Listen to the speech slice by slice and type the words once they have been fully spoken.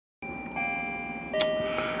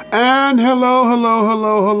And hello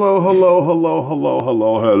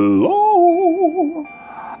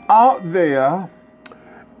out there.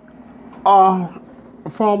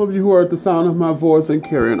 For all of you who are at the sound of my voice and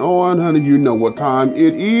carrying on, honey, you know what time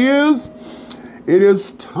it is. It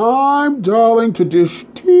is time, darling, to dish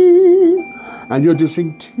tea. And you're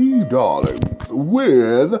dishing tea, darlings,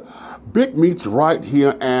 with Big Meach right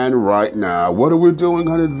here and right now. What are we doing,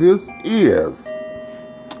 honey? I'm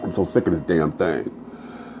so sick of this damn thing.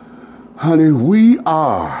 Honey, we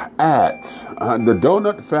are at the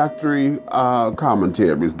Donut Factory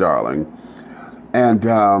Commentaries, darling. And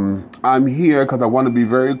I'm here because I want to be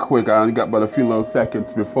very quick. I only got but a few little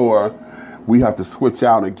seconds before we have to switch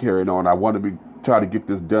out and carry on. I want to try to get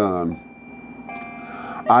this done.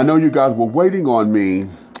 I know you guys were waiting on me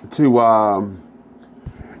to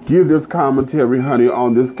give this commentary, honey,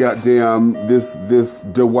 on this goddamn, this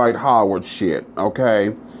Dwight Howard shit,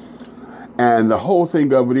 okay? And the whole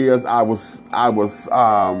thing of it is I was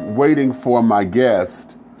waiting for my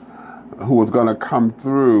guest who was going to come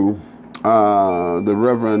through. The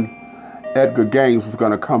Reverend Edgar Gaines was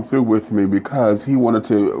going to come through with me because he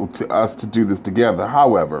wanted us to do this together.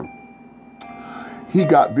 However, he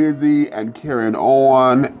got busy and carrying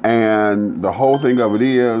on, and the whole thing of it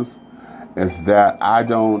is that I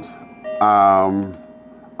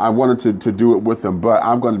wanted to do it with him, but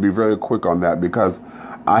I'm going to be very quick on that because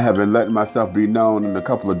I have been letting myself be known in a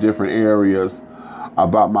couple of different areas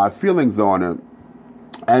about my feelings on it.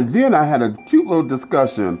 And then I had a cute little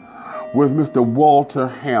discussion with Mr. Walter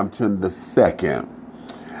Hampton II.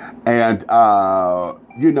 And,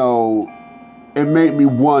 it made me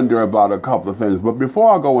wonder about a couple of things. But before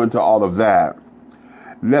I go into all of that,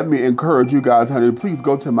 let me encourage you guys, honey, please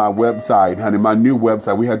go to my website, honey, my new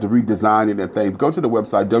website. We had to redesign it and things. Go to the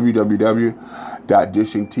website,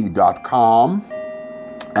 www.dishingtea.com,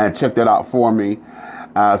 and check that out for me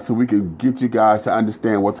so we can get you guys to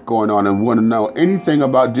understand what's going on and want to know anything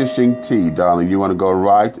about dishing tea, darling. You want to go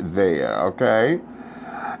right there, okay?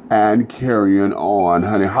 And carrying on,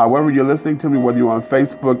 honey. However you're listening to me, whether you're on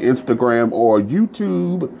Facebook, Instagram, or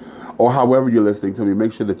YouTube, or however you're listening to me,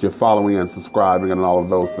 make sure that you're following and subscribing and all of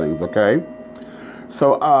those things, okay?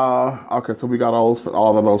 So, so we got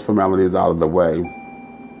all of those formalities out of the way.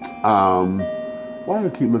 Why do I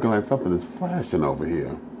keep looking like something is flashing over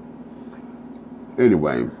here?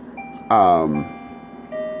 Anyway,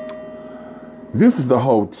 this is the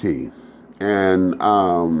whole tea. And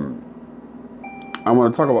I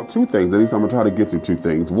want to talk about two things. At least I'm going to try to get through two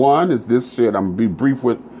things. One is this shit. I'm going to be brief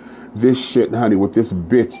with this shit, honey, with this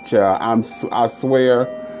bitch, child. I swear,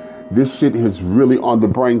 this shit is really on the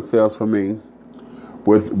brain cells for me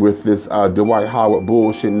with this Dwight Howard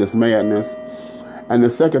bullshit and this madness. And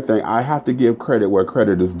the second thing, I have to give credit where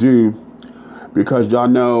credit is due because y'all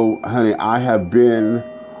know, honey, I have been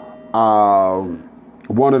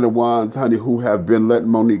one of the ones, honey, who have been letting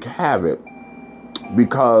Monique have it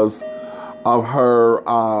because of her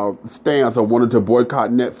stance of wanting to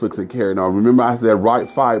boycott Netflix and carrying on. Remember I said right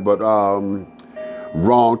fight, but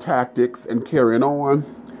wrong tactics and carrying on.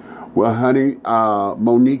 Well, honey,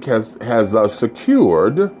 Monique has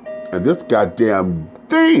secured, and this goddamn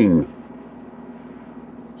thing,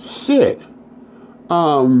 shit,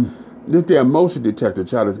 this damn motion detector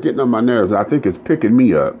child is getting on my nerves. I think it's picking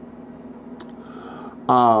me up.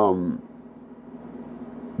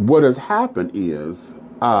 What has happened is,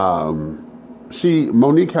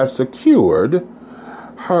 Monique has secured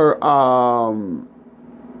her,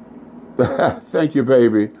 thank you,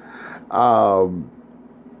 baby.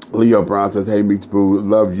 Leo Brown says, hey, Meach Boo,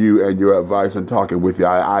 love you and your advice and talking with you.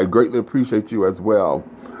 I greatly appreciate you as well.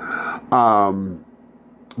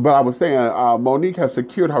 But I was saying, Monique has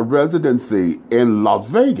secured her residency in Las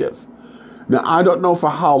Vegas. Now, I don't know for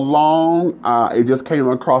how long. It just came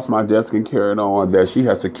across my desk and carried on that she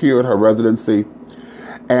has secured her residency.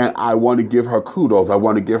 And I want to give her kudos. I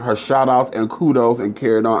want to give her shout outs and kudos and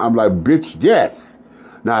carrying on. I'm like, bitch, yes.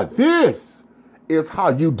 Now, this is how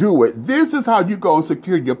you do it. This is how you go and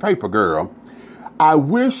secure your paper, girl. I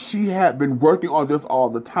wish she had been working on this all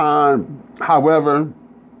the time. However,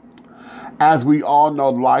 as we all know,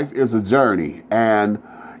 life is a journey. And,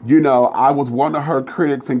 I was one of her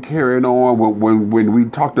critics and carrying on when we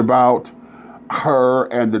talked about her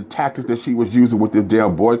and the tactics that she was using with this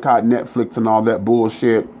damn boycott Netflix and all that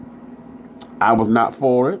bullshit. I was not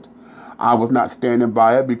for it. I was not standing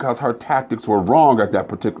by it because her tactics were wrong at that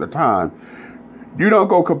particular time. You don't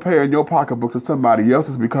go comparing your pocketbook to somebody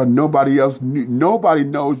else's because nobody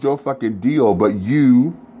knows your fucking deal but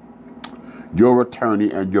you, your attorney,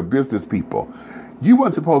 and your business people. You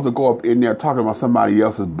weren't supposed to go up in there talking about somebody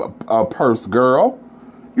else's purse, girl.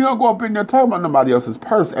 You don't go up in there talking about nobody else's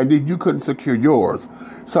purse, and then you couldn't secure yours.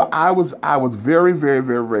 So I was very, very,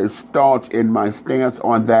 very, very staunch in my stance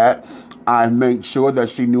on that. I made sure that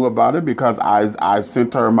she knew about it because I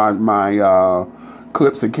sent her my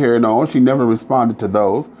clips and carrying on. She never responded to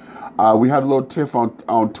those. We had a little tiff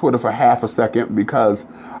on Twitter for half a second because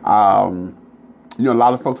a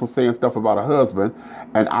lot of folks were saying stuff about her husband,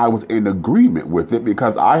 and I was in agreement with it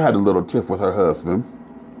because I had a little tiff with her husband.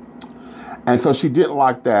 And so she didn't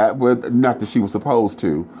like that, not that she was supposed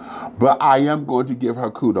to. But I am going to give her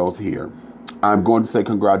kudos here. I'm going to say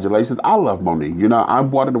congratulations. I love Monique. I'm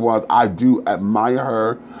one of the ones, I do admire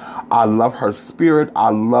her. I love her spirit. I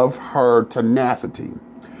love her tenacity.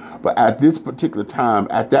 But at this particular time,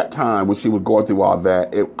 at that time when she was going through all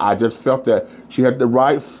that, I just felt that she had the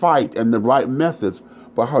right fight and the right message,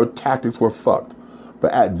 but her tactics were fucked.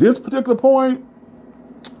 But at this particular point,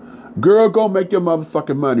 girl, go make your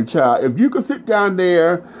motherfucking money, child. If you could sit down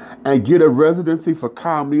there and get a residency for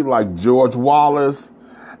comedy like George Wallace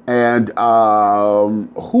and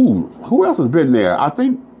who else has been there? I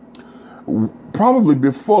think probably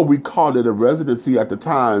before we called it a residency at the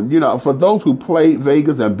time. For those who played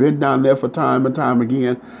Vegas and been down there for time and time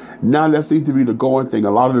again, now that seems to be the going thing.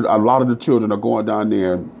 A lot of the children are going down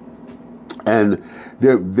there. And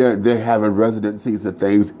they're having residencies and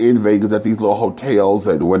things in Vegas at these little hotels,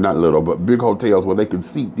 and well, not little, but big hotels where they can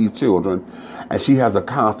seat these children. And she has a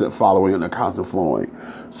constant following and a constant flowing.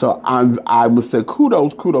 So I must say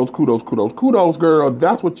kudos, girl.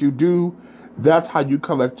 That's what you do. That's how you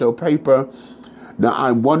collect your paper. Now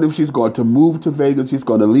I wonder if she's going to move to Vegas. She's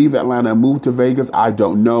going to leave Atlanta and move to Vegas. I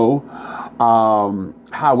don't know.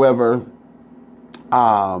 However,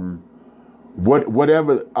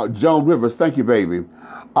 whatever, Joan Rivers, thank you, baby.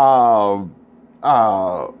 Oh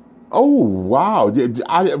wow,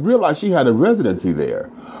 I realized she had a residency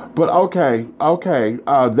there, but okay,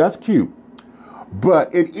 that's cute.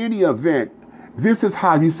 But in any event, this is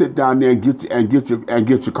how you sit down there and get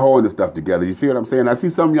your coin and stuff together. You see what I'm saying? I see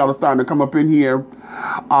some of y'all are starting to come up in here.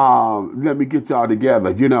 Let me get y'all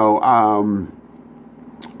together.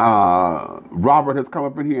 Robert has come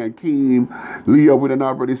up in here, and Keem, Leo, we done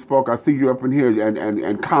already spoke. I see you up in here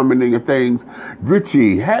and commenting and things.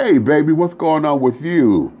 Richie, hey baby, what's going on with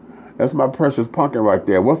you? That's my precious pumpkin right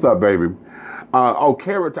there. What's up, baby?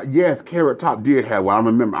 Carrot Top. Yes, Carrot Top did have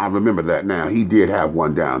one. I remember that now. He did have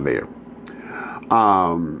one down there.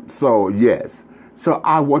 So yes. So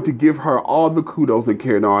I want to give her all the kudos and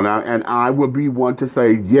carrying on, and I will be one to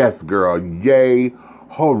say, yes, girl, yay,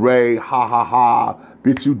 hooray, ha ha ha,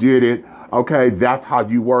 bitch, you did it. Okay, that's how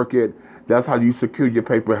you work it. That's how you secure your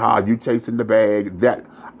paper. How you chasing the bag. That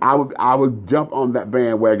I would jump on that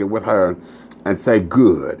bandwagon with her and say,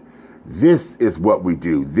 good. This is what we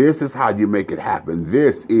do. This is how you make it happen.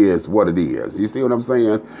 This is what it is. You see what I'm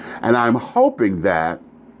saying? And I'm hoping that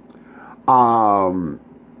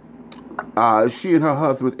she and her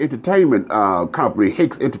husband's entertainment company,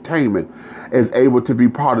 Hicks Entertainment, is able to be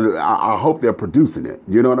part of it. I hope they're producing it.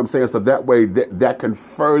 You know what I'm saying? So that way that can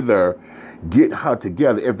further get her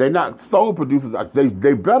together. If they're not sole producers,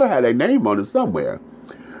 they better have their name on it somewhere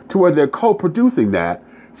to where they're co-producing that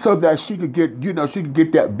so that she could get, she could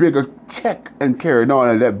get that bigger check and carry on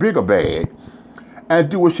and that bigger bag and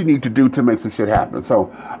do what she needs to do to make some shit happen. So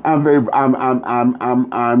I'm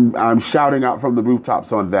shouting out from the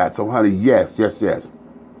rooftops on that. So honey, yes. Now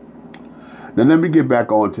let me get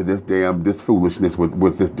back on to this foolishness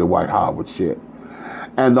with this Dwight Howard shit.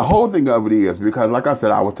 And the whole thing of it is because, like I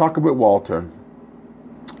said, I was talking with Walter,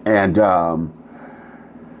 and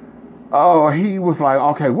he was like,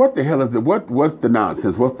 okay, what the hell is it? What's the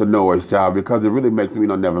nonsense? What's the noise, child? Because it really makes me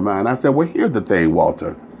never mind. I said, well, here's the thing,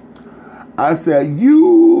 Walter. I said,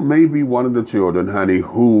 you may be one of the children, honey,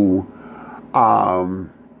 who don't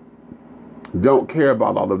care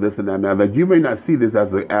about all of this and that. Now that you may not see this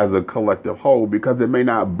as a collective whole because it may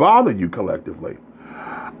not bother you collectively.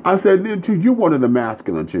 I said, then too, you're one of the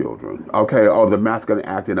masculine children, okay, or the masculine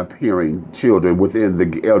acting, appearing children within the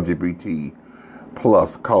LGBT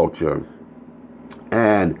plus culture.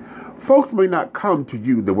 And folks may not come to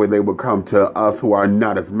you the way they would come to us who are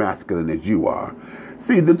not as masculine as you are.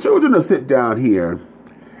 See, the children that sit down here,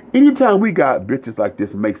 anytime we got bitches like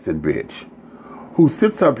this Masin bitch, who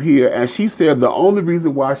sits up here and she said the only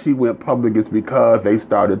reason why she went public is because they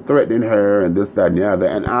started threatening her and this, that, and the other,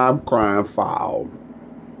 and I'm crying foul.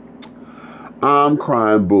 I'm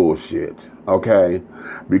crying bullshit, okay?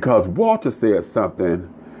 Because Walter said something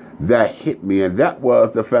that hit me, and that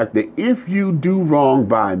was the fact that if you do wrong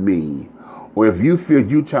by me, or if you feel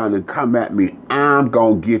you trying to come at me, I'm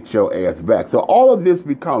going to get your ass back. So all of this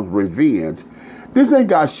becomes revenge. This ain't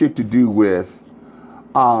got shit to do with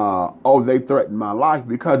oh, they threatened my life.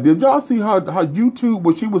 Because did y'all see her YouTube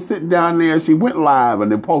when she was sitting down there? She went live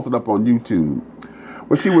and then posted up on YouTube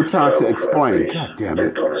where she was trying to explain. God damn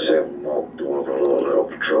it.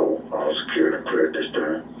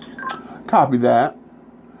 Copy that.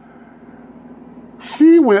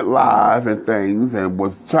 She went live and things and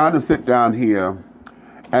was trying to sit down here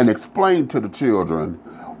and explain to the children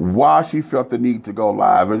why she felt the need to go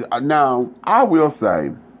live. And now, I will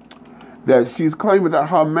say that she's claiming that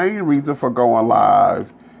her main reason for going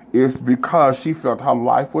live is because she felt her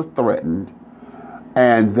life was threatened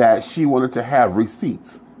and that she wanted to have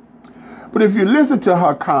receipts. But if you listen to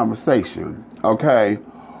her conversation, okay,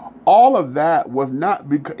 all of that was not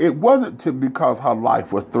because it wasn't because her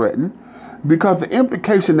life was threatened, because the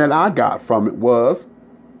implication that I got from it was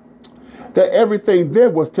that everything there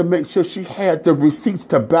was to make sure she had the receipts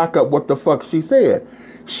to back up what the fuck she said.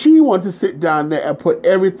 She wanted to sit down there and put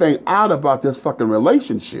everything out about this fucking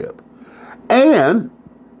relationship. And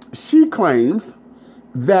she claims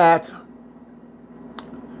that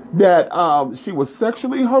she was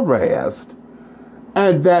sexually harassed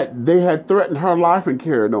and that they had threatened her life and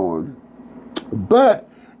carried on. But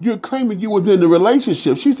you're claiming you was in the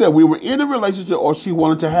relationship. She said we were in a relationship or she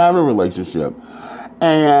wanted to have a relationship.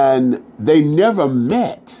 And they never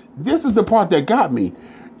met. This is the part that got me.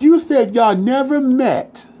 You said y'all never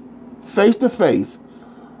met face to face,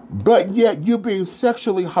 but yet you're being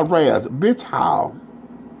sexually harassed. Bitch, how?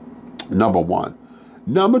 Number one.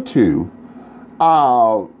 Number two,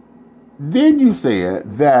 then you said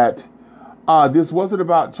that this wasn't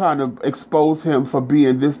about trying to expose him for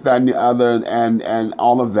being this, that, and the other, and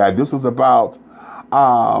all of that. This was about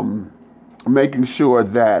making sure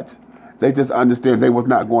that they just understand they was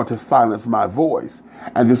not going to silence my voice.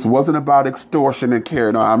 And this wasn't about extortion and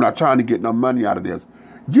carrying on. I'm not trying to get no money out of this.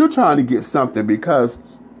 You're trying to get something because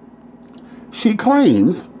she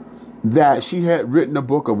claims that she had written a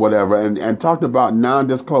book or whatever and talked about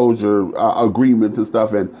non-disclosure agreements and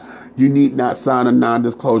stuff. And you need not sign a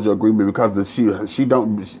non-disclosure agreement because she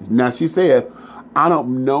don't. Now she said, I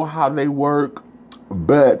don't know how they work,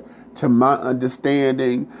 but to my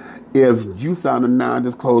understanding, if you sign a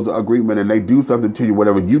non-disclosure agreement and they do something to you,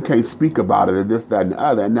 whatever, you can't speak about it and this, that, and the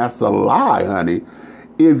other. And that's a lie, honey.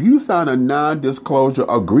 If you sign a non-disclosure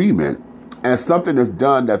agreement and something is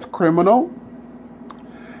done that's criminal,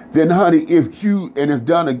 then, honey, and it's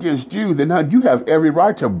done against you, then, honey, you have every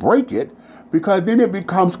right to break it because then it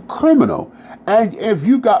becomes criminal. And if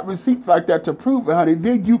you got receipts like that to prove it, honey,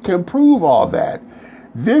 then you can prove all that.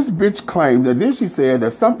 This bitch claims, and then she said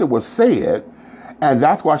that something was said, and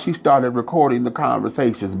that's why she started recording the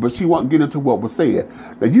conversations. But she won't get into what was said.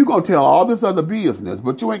 Now, you're going to tell all this other business,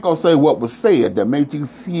 but you ain't going to say what was said that made you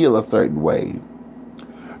feel a certain way.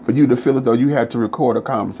 For you to feel as though you had to record a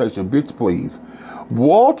conversation. Bitch, please.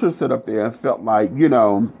 Walter sat up there and felt like,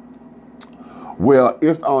 well,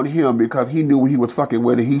 it's on him because he knew he was fucking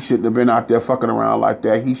with it. He shouldn't have been out there fucking around like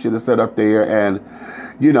that. He should have sat up there and,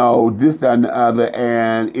 this, that, and the other.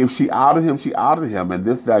 And if she outed him, she outed him. And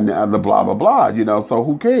this, that, and the other, blah, blah, blah. So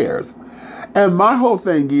who cares? And my whole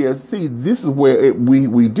thing is, see, this is where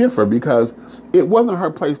we differ because it wasn't her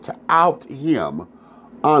place to out him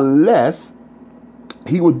unless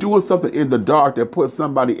he was doing something in the dark that put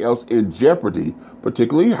somebody else in jeopardy,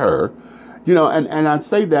 particularly her. And I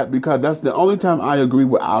say that because that's the only time I agree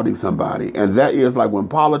with outing somebody. And that is like when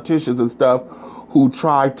politicians and stuff who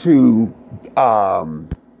try to,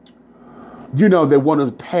 they want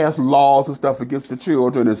to pass laws and stuff against the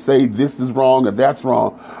children and say this is wrong or that's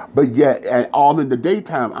wrong. But yet, and all in the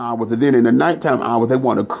daytime hours and then in the nighttime hours, they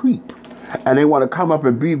want to creep. And they want to come up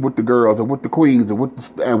and be with the girls and with the queens and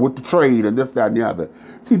with the trade and this, that, and the other.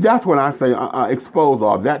 See, that's when I say expose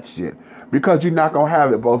all that shit. Because you're not going to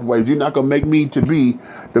have it both ways. You're not going to make me to be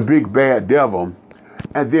the big bad devil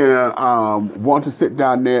and then want to sit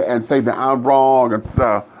down there and say that I'm wrong and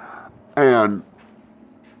stuff. And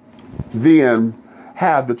then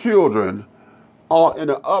have the children all in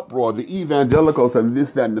an uproar, the evangelicals and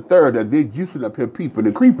this, that, and the third, and then you sit up here peeping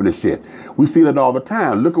and creeping and shit. We see that all the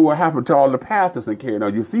time. Look at what happened to all the pastors and carrying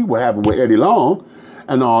on. You see what happened with Eddie Long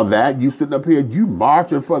and all that. You sitting up here, you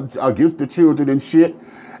marching against the children and shit.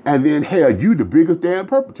 And then, hell, you the biggest damn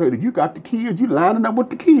perpetrator. You got the kids. You lining up with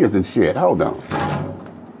the kids and shit. Hold on.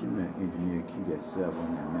 Give me an engineer key that's 7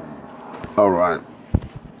 and 9. All right.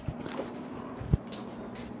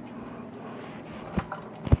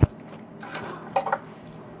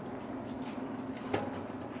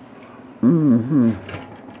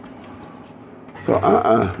 So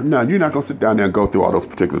no, you're not gonna sit down there and go through all those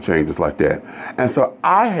particular changes like that. And so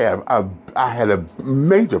I had a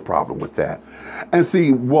major problem with that. And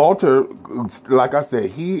see, Walter, like I said,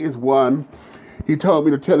 he is one. He told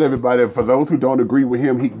me to tell everybody that for those who don't agree with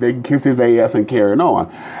him, they can kiss his ass and carry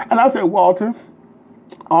on. And I said, Walter,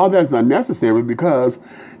 all that's unnecessary because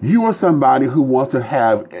you are somebody who wants to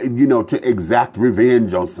have, to exact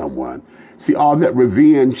revenge on someone. See, all that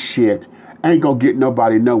revenge shit ain't gonna get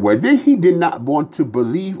nobody nowhere. Then he did not want to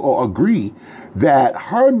believe or agree that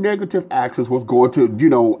her negative actions was going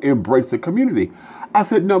to, embrace the community. I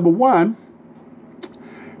said, number one,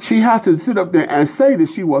 she has to sit up there and say that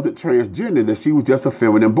she wasn't transgender, that she was just a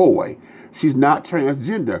feminine boy. She's not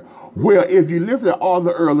transgender. Well, if you listen to all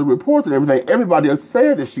the early reports and everything, everybody else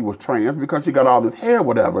said that she was trans because she got all this hair,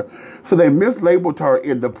 whatever. So they mislabeled her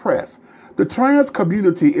in the press. The trans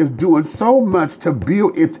community is doing so much to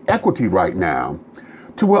build its equity right now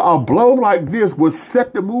to where a blow like this will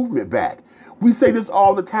set the movement back. We say this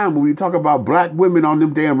all the time when we talk about black women on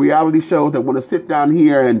them damn reality shows that want to sit down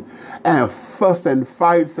here and fuss and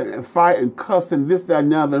fight and cuss and this, that,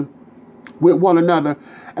 and the other with one another.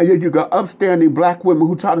 And yet you got upstanding black women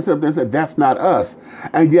who try to sit up there and say, that's not us.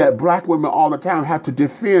 And yet black women all the time have to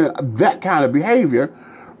defend that kind of behavior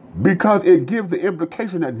because it gives the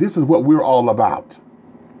implication that this is what we're all about.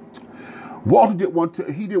 Walter didn't want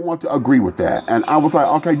to agree with that. And I was like,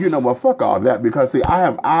 okay, you know what, fuck all that, because see, I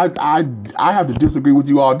have to disagree with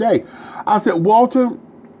you all day. I said, Walter,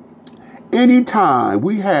 anytime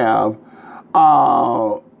we have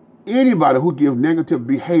anybody who gives negative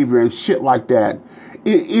behavior and shit like that,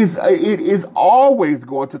 it is always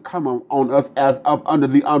going to come on us as up under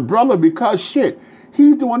the umbrella because shit,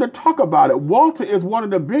 he's the one to talk about it. Walter is one of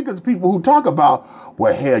the biggest people who talk about,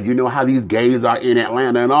 well, hell, you know how these gays are in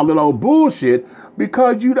Atlanta and all that old bullshit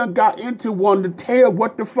because you done got into wanting to tell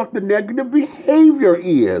what the fuck the negative behavior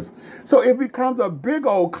is. So it becomes a big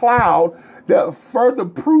old cloud that further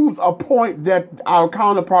proves a point that our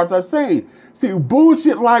counterparts are saying. See,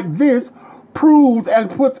 bullshit like this proves and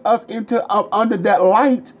puts us into under that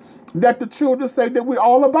light that the children say that we're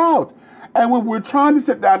all about. And when we're trying to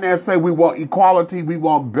sit down there and say we want equality, we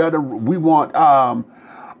want better, we want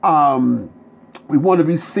to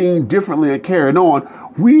be seen differently and carried on,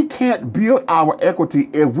 we can't build our equity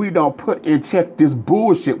if we don't put in check this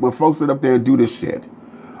bullshit when folks sit up there and do this shit.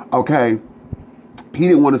 Okay? He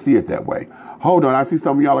didn't want to see it that way. Hold on, I see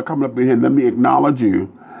some of y'all are coming up in here. Let me acknowledge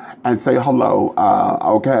you and say hello.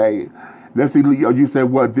 Okay? Let's see, Leo, you said,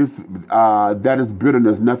 what, that is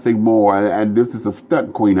bitterness, nothing more, and this is a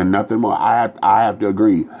stunt queen and nothing more. I have to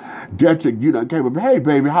agree. Detrick, you done came up, hey,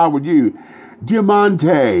 baby, how are you?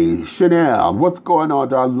 Diamante, Chanel, what's going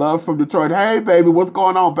on? Our love from Detroit. Hey, baby, what's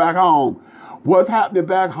going on back home? What's happening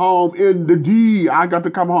back home in the D? I got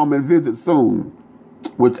to come home and visit soon,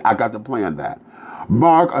 which I got to plan that.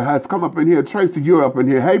 Mark has come up in here. Tracy, you're up in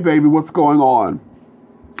here. Hey, baby, what's going on?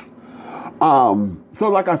 So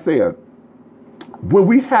like I said, when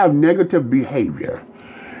we have negative behavior,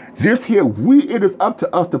 it is up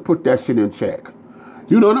to us to put that shit in check.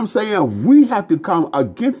 You know what I'm saying? We have to come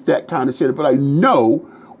against that kind of shit. But I know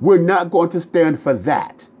we're not going to stand for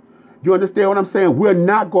that. You understand what I'm saying? We're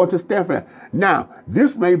not going to stand for that. Now,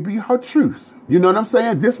 this may be her truth. You know what I'm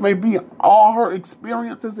saying? This may be all her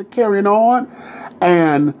experiences of carrying on.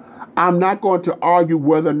 And I'm not going to argue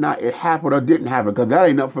whether or not it happened or didn't happen, because that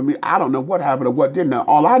ain't enough for me. I don't know what happened or what didn't.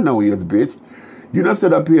 All I know is, bitch, you done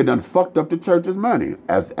sit up here and done fucked up the church's money,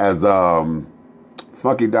 as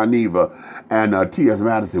fucking Daniva and T.S.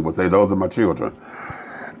 Madison would say, those are my children.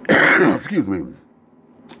 Excuse me.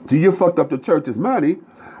 So you fucked up the church's money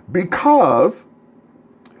because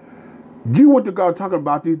you went to go talking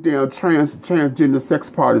about these damn transgender sex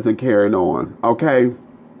parties and carrying on, okay?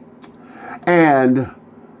 And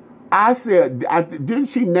I said, didn't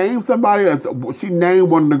she name somebody? She named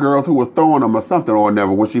one of the girls who was throwing them or something or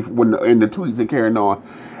whatever when in the tweets and carrying on.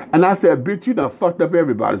 And I said, bitch, you done fucked up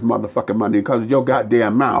everybody's motherfucking money because of your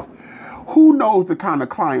goddamn mouth. Who knows the kind of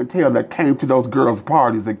clientele that came to those girls'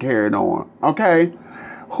 parties and carried on? Okay?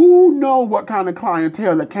 Who knows what kind of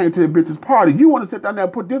clientele that came to the bitch's party? You want to sit down there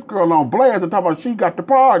and put this girl on blast and talk about she got the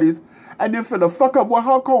parties and then finna fuck up what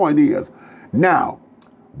her coin is. Now,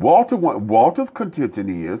 Walter's contention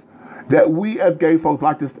is that we as gay folks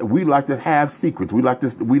like this, we like to have secrets. We like to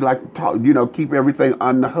talk, keep everything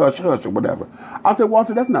under hush or whatever. I said,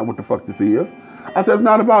 Walter, that's not what the fuck this is. I said, it's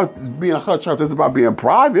not about being hush, it's about being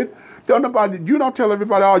private. You don't tell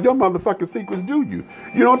everybody all your motherfucking secrets, do you?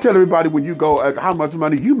 You don't tell everybody when you go how much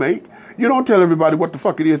money you make. You don't tell everybody what the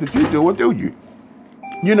fuck it is that you're doing, do you?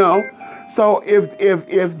 You know? So if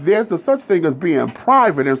there's a such thing as being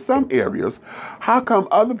private in some areas, how come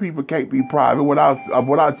other people can't be private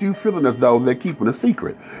without you feeling as though they're keeping a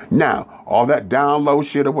secret? Now, all that down low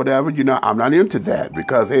shit or whatever, you know, I'm not into that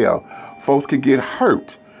because hell, folks can get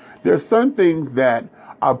hurt. There's some things that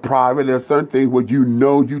are private. There's certain things where you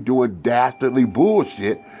know you're doing dastardly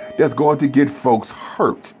bullshit that's going to get folks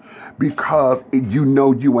hurt. Because you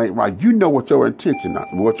know you ain't right. You know what your intentions are.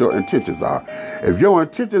 If your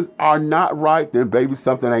intentions are not right, then baby,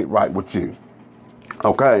 something ain't right with you.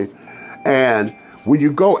 Okay? And when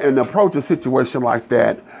you go and approach a situation like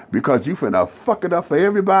that, because you finna fuck it up for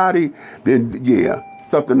everybody, then yeah,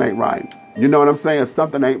 something ain't right. You know what I'm saying?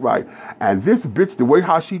 Something ain't right. And this bitch, the way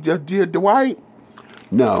how she just did Dwight,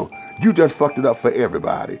 no, you just fucked it up for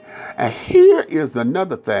everybody. And here is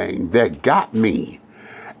another thing that got me.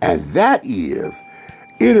 And that is,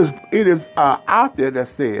 it is out there that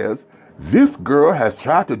says, this girl has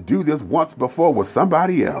tried to do this once before with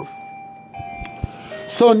somebody else.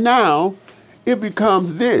 So now, it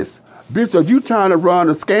becomes this. Bitch, are you trying to run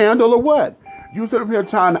a scandal or what? You sit up here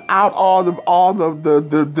trying to out all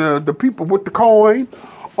the people with the coin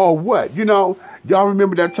or what? You know, y'all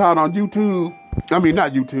remember that child on YouTube? I mean,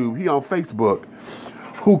 not YouTube, he on Facebook,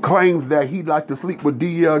 who claims that he liked to sleep with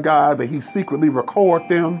DL guys and he secretly record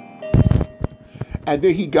them. And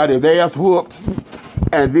then he got his ass whooped.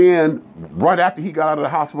 And then right after he got out of the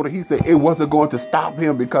hospital, he said it wasn't going to stop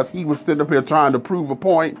him because he was sitting up here trying to prove a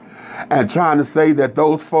point and trying to say that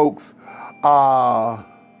those folks that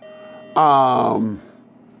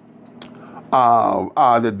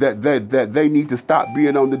they need to stop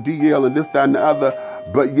being on the DL and this, that, and the other.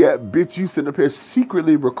 But yet, bitch, you sitting up here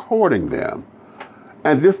secretly recording them.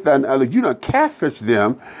 And this, that, and the other. You done catfish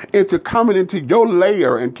them into coming into your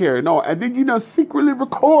lair and carrying on. And then you done secretly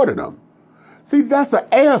recorded them. See, that's an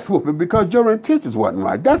ass whooping because your intentions wasn't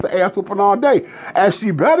right. That's an ass whooping all day. And she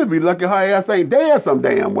better be lucky her ass ain't dead some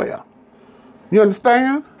damn well. You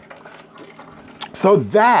understand? So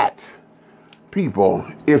that, people,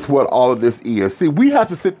 is what all of this is. See, we have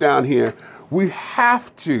to sit down here.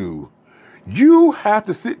 You have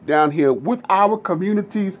to sit down here with our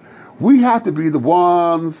communities. We have to be the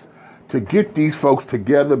ones to get these folks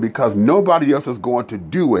together because nobody else is going to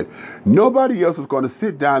do it. Nobody else is going to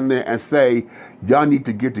sit down there and say, y'all need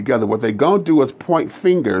to get together. What they're going to do is point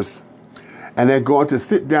fingers, and they're going to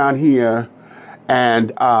sit down here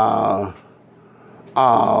and talk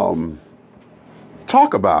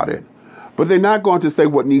about it. But they're not going to say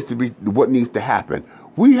what needs to happen.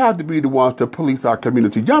 We have to be the ones to police our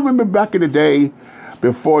community. Y'all remember back in the day,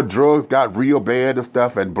 before drugs got real bad and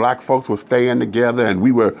stuff and black folks were staying together and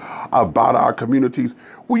we were about our communities,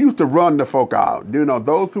 we used to run the folk out. You know,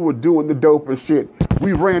 those who were doing the dope and shit,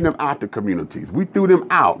 we ran them out the communities. We threw them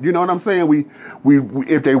out. You know what I'm saying? We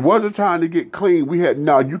if they wasn't trying to get clean, we had,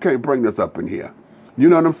 no, you can't bring this up in here. You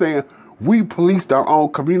know what I'm saying? We policed our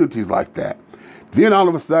own communities like that. Then all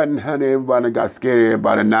of a sudden, honey, everybody got scared of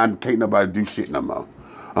everybody. Now can't nobody do shit no more.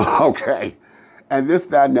 Okay. And this,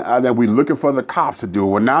 that, and the other, we looking for the cops to do it.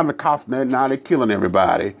 Well, now the cops, now they're killing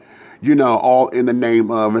everybody, you know, all in the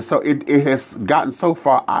name of, and so it has gotten so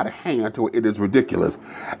far out of hand to it is ridiculous.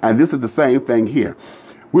 And this is the same thing here.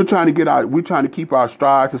 We're trying to keep our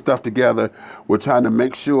strides and stuff together. We're trying to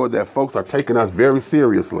make sure that folks are taking us very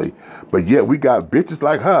seriously. But yet we got bitches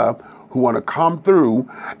like her who want to come through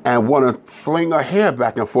and want to fling her hair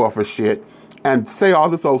back and forth and shit and say all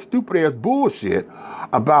this old stupid ass bullshit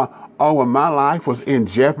about, oh, well, my life was in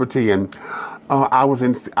jeopardy and I was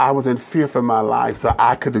in fear for my life, so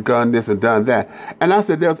I could have done this and done that. And I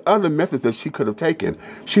said, there's other methods that she could have taken.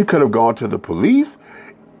 She could have gone to the police,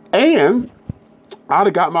 and I'd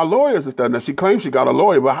have got my lawyers and stuff. Now, she claims she got a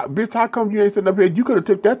lawyer, but bitch, how come you ain't sitting up here? You could have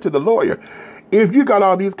took that to the lawyer. If you got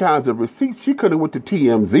all these kinds of receipts, she could have went to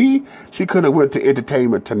TMZ. She could have went to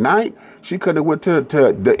Entertainment Tonight. She could have went to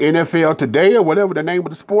the NFL Today or whatever the name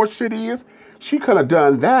of the sports shit is. She could have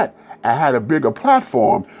done that and had a bigger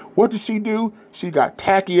platform. What did she do? She got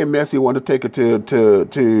tacky and messy, wanted to take it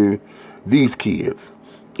to these kids.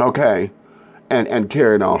 Okay? And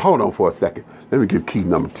carried on. Hold on for a second. Let me give key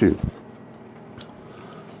number 2.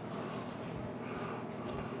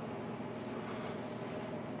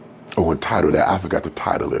 Oh, and title that. I forgot to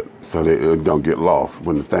title it so that it don't get lost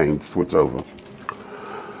when the things switch over.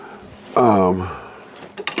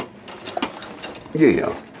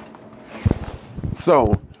 Yeah.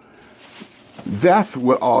 So that's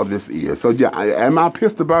what all this is. So yeah, am I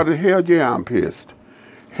pissed about it? Hell yeah, I'm pissed.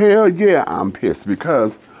 Hell yeah, I'm pissed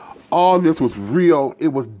because all this was real.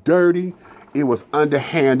 It was dirty. It was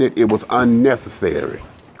underhanded. It was unnecessary.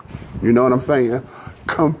 You know what I'm saying?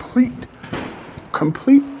 Complete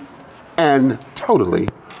complete and totally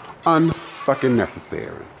unfucking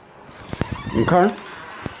necessary. Okay?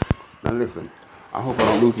 Now listen, I hope I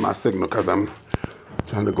don't lose my signal because I'm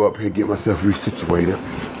trying to go up here and get myself resituated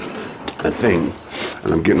and things.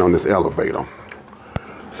 And I'm getting on this elevator.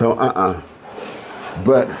 So,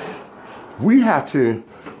 But we have to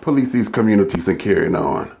police these communities and carrying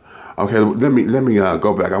on. Okay, let me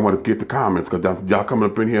go back. I want to get the comments because y'all coming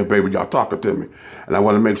up in here, baby, y'all talking to me. And I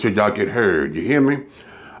want to make sure y'all get heard. You hear me?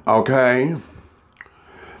 Okay.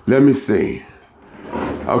 Let me see.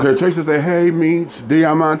 Okay, Tracy say, hey, Meach,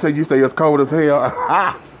 Diamante, you say it's cold as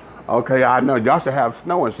hell. Okay, I know. Y'all should have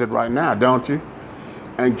snow and shit right now, don't you?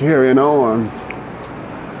 And carrying on.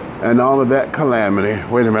 And all of that calamity.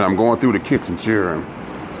 Wait a minute, I'm going through the kitchen chair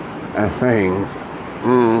and things.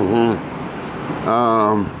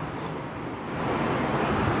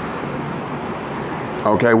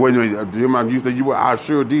 Okay, wait a minute. You said you were, I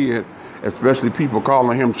sure did. Especially people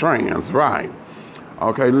calling him trans, right?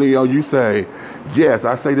 Okay, Leo, you say, yes,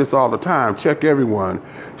 I say this all the time. Check everyone.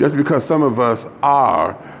 Just because some of us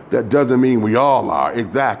are, that doesn't mean we all are.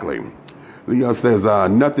 Exactly. Leo says,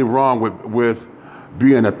 nothing wrong with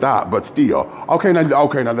being a thought, but still. Okay,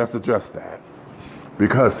 now let's address that.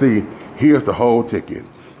 Because see, here's the whole ticket.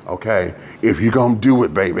 Okay, if you're gonna do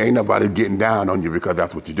it, baby, ain't nobody getting down on you because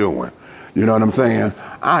that's what you're doing. You know what I'm saying?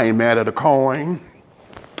 I ain't mad at a coin.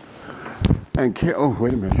 And oh,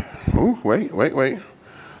 wait a minute. Oh, wait.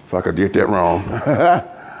 Fuck, I did that wrong.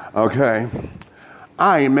 Okay.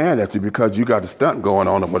 I ain't mad at you because you got the stunt going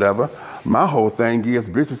on or whatever. My whole thing is,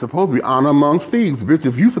 bitch, it's supposed to be honor amongst thieves. Bitch,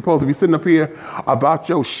 if you supposed to be sitting up here about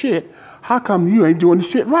your shit, how come you ain't doing the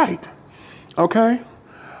shit right? Okay?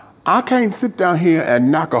 I can't sit down here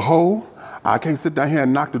and knock a hole. I can't sit down here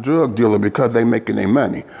and knock the drug dealer because they making their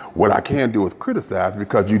money. What I can do is criticize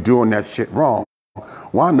because you're doing that shit wrong.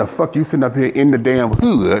 Why in the fuck you sitting up here in the damn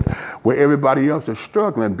hood where everybody else is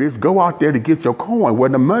struggling, bitch? Go out there to get your coin where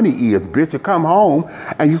the money is, bitch. You come home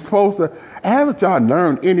and you're supposed to, haven't y'all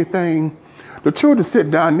learned anything? The children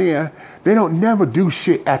sit down there, they don't never do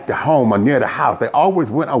shit at the home or near the house. They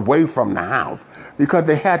always went away from the house because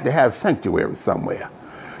they had to have sanctuary somewhere.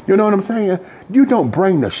 You know what I'm saying? You don't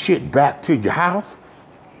bring the shit back to your house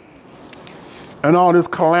and all this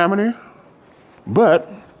calamity,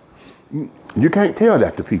 but you can't tell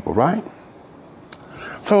that to people, right?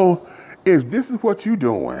 So if this is what you're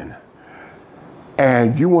doing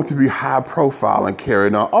and you want to be high profile and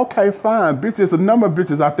carrying on, okay, fine, bitch. There's a number of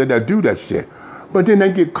bitches out there that do that shit. But then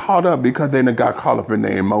they get caught up because they done got caught up in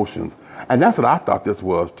their emotions. And that's what I thought this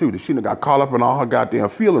was too, that she done got caught up in all her goddamn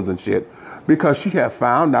feelings and shit because she had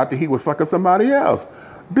found out that he was fucking somebody else.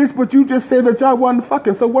 Bitch, but you just said that y'all wasn't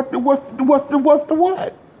fucking, so what's the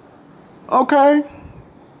what? Okay?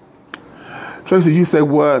 Tracy, you say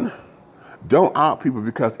what? Don't out people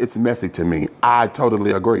because it's messy to me. I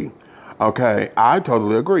totally agree. Okay, I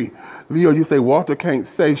totally agree. Leo, you say Walter can't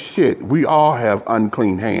say shit. We all have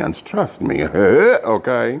unclean hands. Trust me.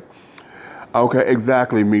 Okay. Okay,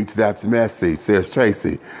 exactly, Meach. That's messy, says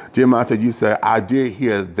Tracy. Diamante, you say, I did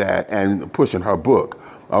hear that and pushing her book.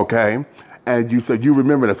 Okay. And you said you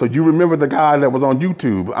remember that. So you remember the guy that was on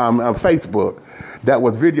YouTube, on Facebook, that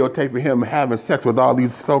was videotaping him having sex with all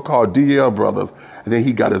these so-called DL brothers, and then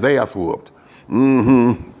he got his ass whooped.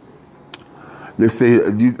 Let's say,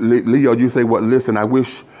 Leo, you say, what? Listen, I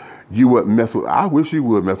wish you would mess with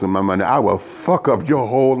my money. I will fuck up your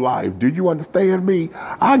whole life. Do you understand me?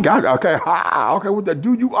 Okay, how? Okay, with that,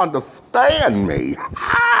 do you understand me?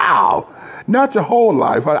 How? Not your whole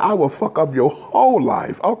life. I will fuck up your whole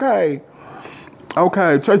life. Okay.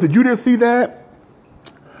 Okay, Tracy, you didn't see that?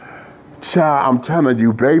 Child, I'm telling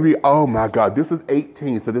you, baby, oh my God, this is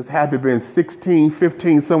 18, so this had to have been 16,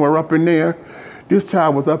 15, somewhere up in there. This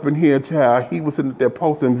child was up in here, child. He was sitting there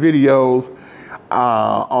posting videos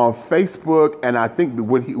on Facebook, and I think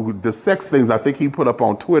the sex things, I think he put up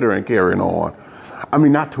on Twitter and carrying on. I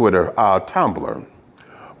mean, not Twitter, Tumblr.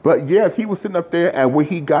 But yes, he was sitting up there, and when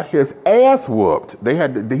he got his ass whooped,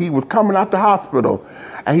 he was coming out the hospital,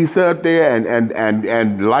 and he sat up there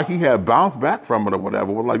and like he had bounced back from it or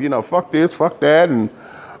whatever, was like, you know, fuck this, fuck that, and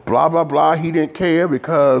blah blah blah. He didn't care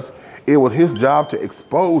because it was his job to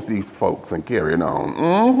expose these folks and carrying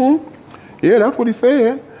on. Yeah, that's what he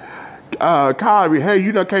said. Kyrie, hey,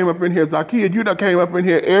 you done came up in here. Zakia, you done came up in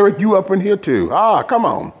here. Eric, you up in here too. Ah, come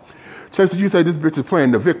on. Chester, you say this bitch is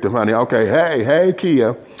playing the victim, honey. Okay, hey,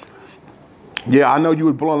 Kia. Yeah, I know you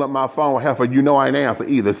was blowing up my phone, Heifer. You know I ain't answer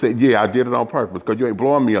either. Said, yeah, I did it on purpose because you ain't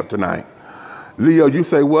blowing me up tonight. Leo, you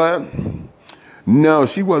say what? No,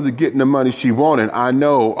 she wasn't getting the money she wanted. I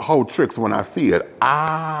know whole tricks when I see it.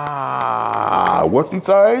 Ah, what you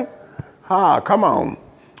say? Come on.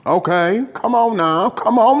 Okay, come on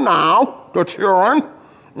now, the children.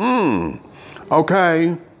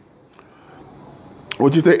 Okay.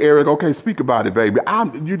 What'd you say, Eric? Okay, speak about it, baby.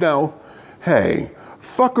 Hey,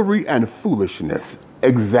 fuckery and foolishness.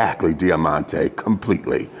 Exactly, Diamante,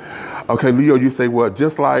 completely. Okay, Leo, you say what?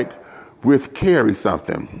 Just like with Carrie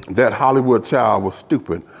something, that Hollywood child was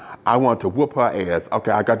stupid. I want to whoop her ass.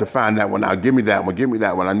 Okay, I got to find that one out. Give me that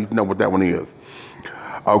one. I need to know what that one is.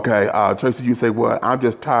 Okay, Tracy, you say what? I'm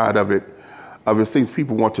just tired of it. It seems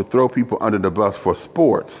people want to throw people under the bus for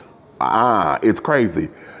sports. It's crazy.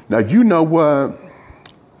 Now, you know what?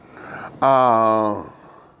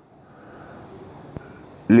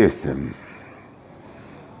 Listen.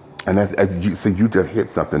 And as you see, you just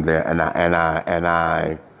hit something there, and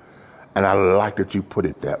I like that you put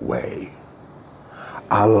it that way.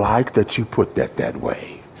 I like that you put that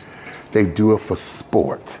way. They do it for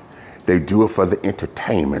sport. They do it for the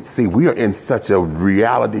entertainment. See, we are in such a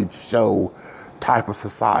reality show type of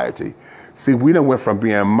society. See, we done went from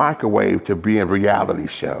being microwave to being reality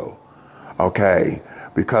show. Okay?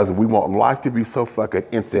 Because we want life to be so fucking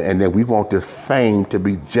instant, and then we want this fame to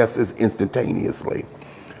be just as instantaneously.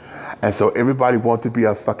 And so everybody wants to be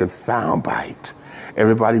a fucking soundbite.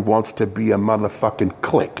 Everybody wants to be a motherfucking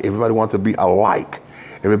click. Everybody wants to be a like.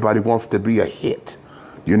 Everybody wants to be a hit.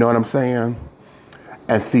 You know what I'm saying?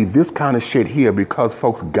 And see, this kind of shit here, because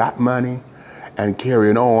folks got money and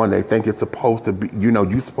carrying on, they think it's supposed to be,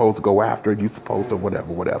 you're supposed to go after it, you're supposed to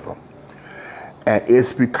whatever. And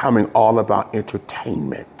it's becoming all about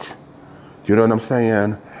entertainment. You know what I'm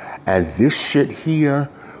saying? And this shit here,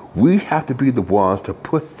 we have to be the ones to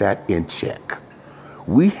put that in check.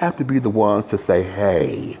 We have to be the ones to say,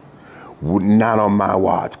 hey, not on my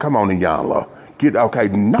watch. Come on, Iyanla.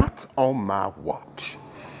 Not on my watch.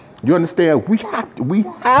 You understand? We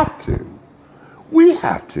have to,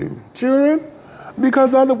 children,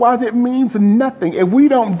 because otherwise it means nothing. If we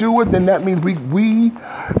don't do it, then that means we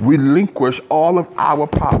relinquish all of our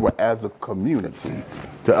power as a community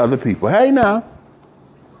to other people. Hey, now.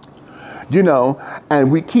 And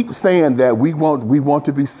we keep saying that we want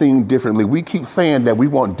to be seen differently. We keep saying that we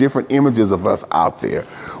want different images of us out there.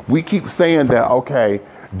 We keep saying that, okay,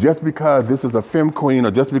 just because this is a femme queen,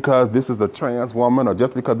 or just because this is a trans woman, or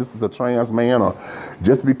just because this is a trans man, or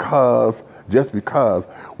just because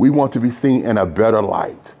we want to be seen in a better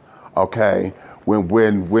light. Okay, when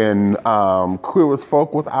Queer as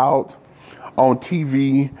Folk was out on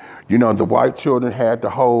TV, the white children had the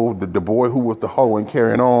hoe, the boy who was the hoe and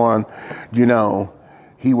carrying on,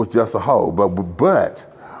 he was just a hoe. But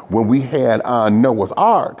when we had Noah's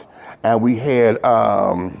Ark, and we had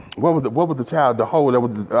what was the child, the hoe that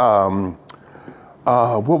was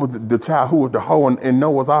what was the child who was the hoe in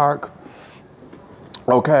Noah's Ark?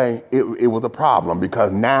 Okay, it was a problem,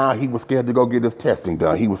 because now he was scared to go get his testing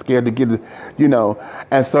done. He was scared to get it,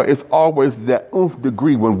 and so it's always that oomph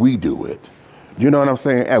degree when we do it. You know what I'm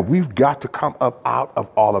saying? And we've got to come up out of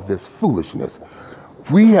all of this foolishness.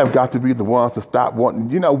 We have got to be the ones to stop wanting,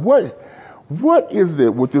 what is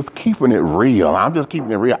it with this keeping it real? I'm just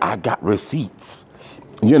keeping it real. I got receipts,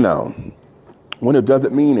 when it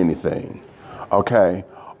doesn't mean anything. Okay?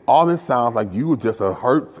 All this sounds like you were just a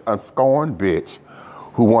hurt, a scorned bitch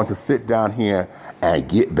who wants to sit down here and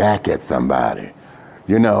get back at somebody.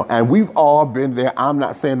 And we've all been there. I'm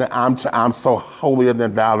not saying that I'm so holier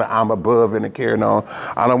than thou that I'm above and carrying on.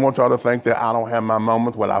 I don't want y'all to think that I don't have my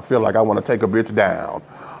moments when I feel like I want to take a bitch down.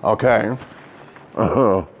 Okay?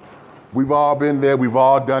 We've all been there. We've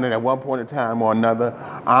all done it at one point in time or another.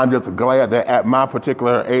 I'm just glad that at my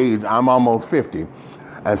particular age, I'm almost 50.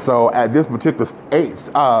 And so at this particular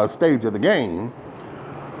stage of the game,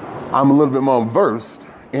 I'm a little bit more versed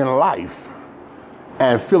in life,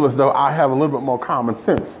 and feel as though I have a little bit more common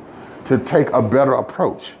sense to take a better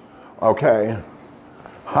approach. Okay?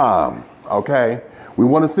 Okay? We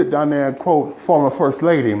want to sit down there and quote former First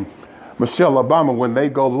Lady Michelle Obama, when they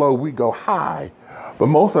go low, we go high. But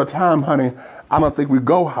most of the time, honey, I don't think we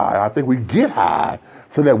go high. I think we get high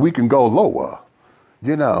so that we can go lower,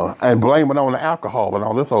 and blame it on the alcohol and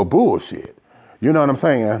all this old bullshit. You know what I'm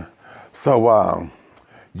saying? So,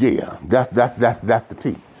 yeah, that's the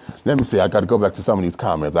tea. Let me see. I got to go back to some of these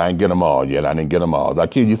comments. I ain't get them all yet. I didn't get them all. I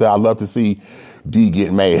kid you, say I love to see D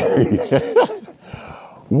get mad.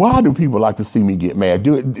 Why do people like to see me get mad?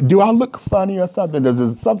 Do I look funny or something? Is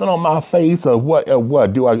there something on my face or what?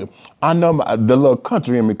 Do I know the little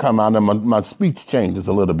country in me come out and my speech changes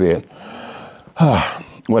a little bit.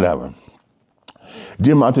 Whatever.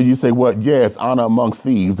 Dear Monte, you say what? Yes, honor amongst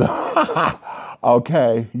thieves.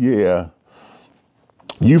 Okay, yeah.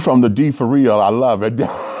 You from the D for real. I love it.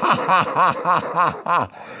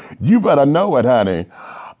 You better know it, honey.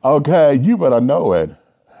 Okay, you better know it.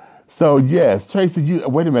 So yes, Tracy, you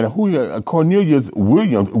wait a minute. Who you? Cornelius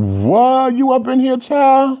Williams. What? You up in here,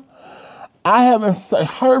 child? I haven't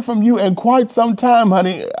heard from you in quite some time,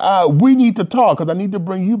 honey. We need to talk because I need to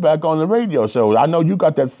bring you back on the radio show. I know you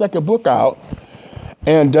got that second book out.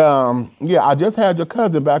 And yeah, I just had your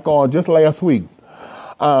cousin back on just last week.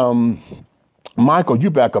 Michael, you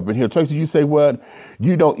back up in here. Tracy, you say what?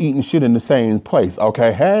 You don't eat and shit in the same place.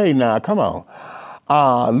 Okay, hey, now, come on.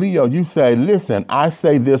 Leo, you say, listen, I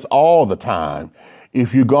say this all the time.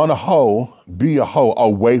 If you're going to hoe, be a hoe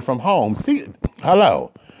away from home. See,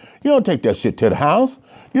 hello. You don't take that shit to the house.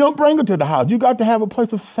 You don't bring it to the house. You got to have a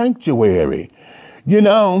place of sanctuary,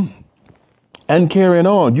 and carrying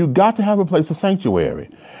on. You got to have a place of sanctuary.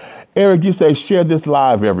 Eric, you say, share this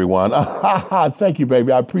live, everyone. Thank you,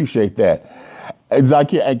 baby. I appreciate that.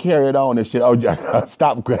 Exactly, and carry it on and shit. Oh,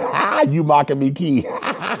 stop. You mocking me, Key.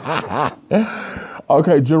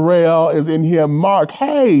 Okay, Jarrell is in here. Mark,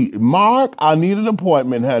 hey, Mark, I need an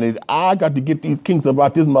appointment, honey. I got to get these kinks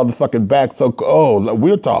about this motherfucking back. So,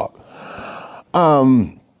 we'll talk.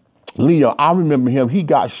 Leo, I remember him. He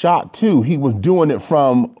got shot too. He was doing it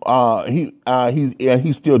from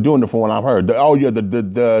he's still doing it from what I've heard. The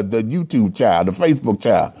YouTube child, the Facebook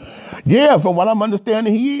child. Yeah, from what I'm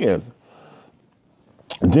understanding, he is.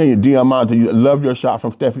 Diamante, you love your shot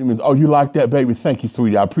from Stephanie Mills. Oh, you like that, baby? Thank you,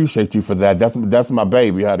 sweetie. I appreciate you for that. That's my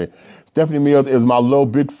baby, honey. Stephanie Mills is my little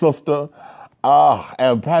big sister.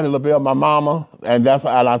 And Patti LaBelle, my mama. And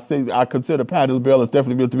I consider Patti LaBelle and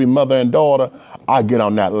Stephanie Mills to be mother and daughter. I'll get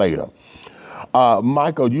on that later.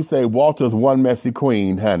 Michael, you say Walter's one messy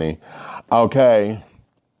queen, honey. Okay.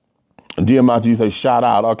 Diamante, you say shout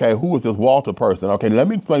out. Okay, who is this Walter person? Okay, let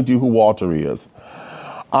me explain to you who Walter is.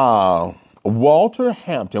 Walter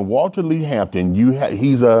Lee Hampton,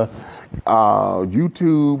 he's a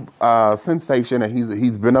YouTube sensation, and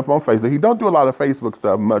he's been up on Facebook. He don't do a lot of Facebook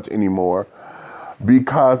stuff much anymore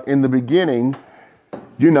because in the beginning,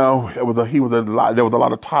 there was a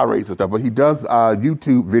lot of tirades and stuff, but he does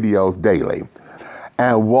YouTube videos daily.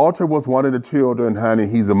 And Walter was one of the children, honey.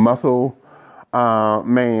 He's a muscle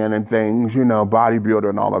man and things, bodybuilder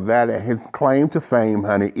and all of that. And his claim to fame,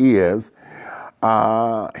 honey, is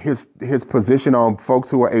his position on folks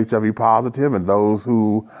who are HIV positive and those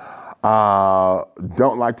who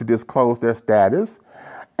don't like to disclose their status.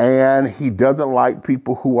 And he doesn't like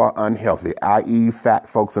people who are unhealthy, i.e. fat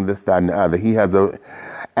folks and this, that, and the other.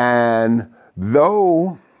 And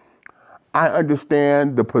though I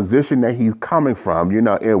understand the position that he's coming from,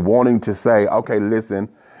 in wanting to say, okay, listen,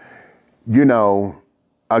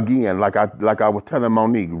 again, like I was telling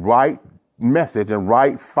Monique, right message and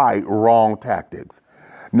right fight, wrong tactics.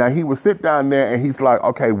 Now he would sit down there and he's like,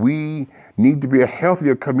 okay, we need to be a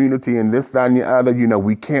healthier community and this, that, and the other.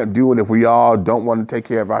 We can't do it if we all don't want to take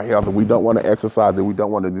care of our health and we don't want to exercise and we don't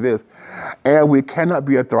want to do this. And we cannot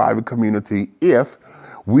be a thriving community if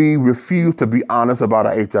we refuse to be honest about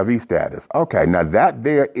our HIV status. Okay, now that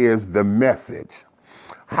there is the message.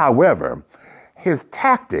 However, his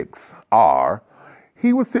tactics are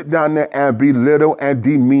he would sit down there and be little and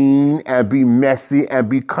demean and be messy and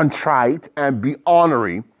be contrite and be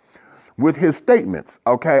ornery with his statements,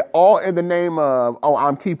 okay? All in the name of,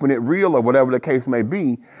 I'm keeping it real or whatever the case may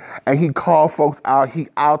be. And he called folks out. He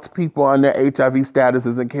outs people on their HIV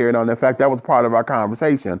statuses and carrying on. In fact, that was part of our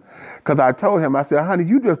conversation. Because I told him, I said, honey,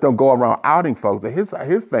 you just don't go around outing folks. And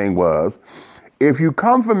his thing was, if you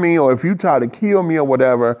come for me or if you try to kill me or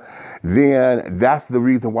whatever, then that's the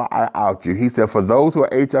reason why I out you. He said, for those who are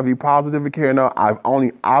HIV positive and carrying on, I've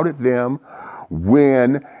only outed them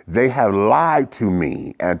when they have lied to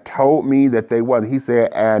me and told me that they wasn't. He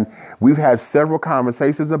said, and we've had several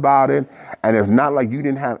conversations about it, and it's not like you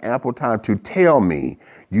didn't have ample time to tell me.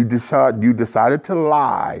 You decided to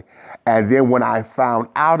lie. And then when I found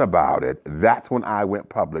out about it, that's when I went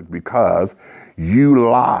public because you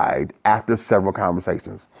lied after several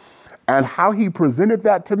conversations. And how he presented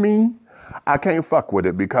that to me, I can't fuck with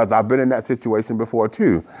it because I've been in that situation before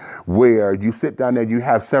too, where you sit down there, you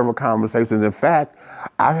have several conversations. In fact,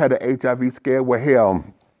 I had an HIV scare where hell,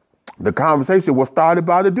 the conversation was started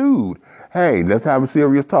by the dude. Hey, let's have a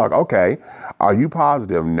serious talk. Okay. Are you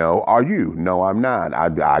positive? No. Are you? No, I'm not. I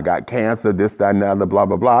got cancer, this, that, and the other, blah,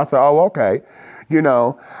 blah, blah. I said, oh, okay.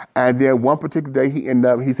 And then one particular day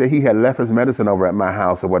he said he had left his medicine over at my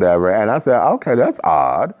house or whatever. And I said, okay, that's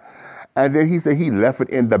odd. And then he said he left it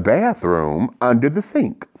in the bathroom under the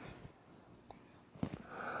sink.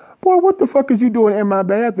 Boy, what the fuck is you doing in my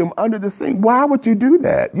bathroom under the sink? Why would you do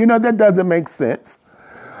that? That doesn't make sense.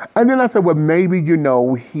 And then I said, well, maybe, he,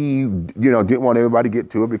 didn't want everybody to get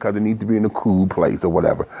to it because it needs to be in a cool place or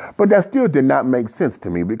whatever. But that still did not make sense to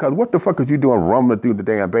me because what the fuck is you doing rumbling through the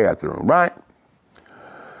damn bathroom, right?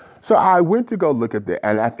 So I went to go look at that.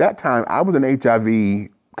 And at that time, I was an HIV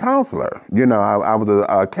counselor. I was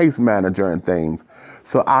a case manager and things.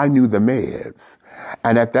 So I knew the meds.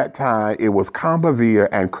 And at that time, it was Combivir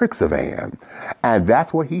and Crixivan. And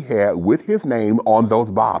that's what he had with his name on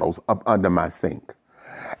those bottles up under my sink.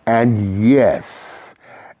 And yes,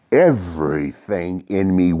 everything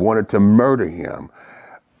in me wanted to murder him.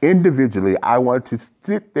 Individually, I wanted to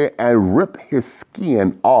sit there and rip his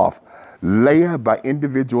skin off, layer by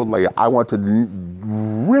individual layer. I wanted to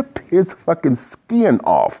rip his fucking skin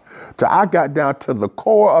off till I got down to the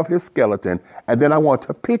core of his skeleton, and then I wanted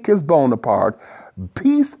to pick his bone apart,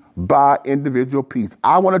 piece by individual piece.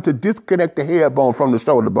 I wanted to disconnect the head bone from the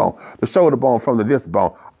shoulder bone from the this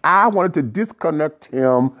bone. I wanted to disconnect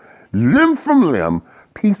him limb from limb,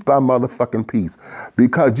 piece by motherfucking piece,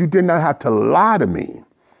 because you did not have to lie to me,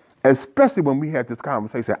 especially when we had this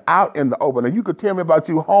conversation out in the open. And you could tell me about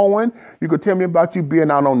you hoeing. You could tell me about you being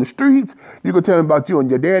out on the streets. You could tell me about you and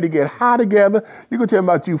your daddy get high together. You could tell me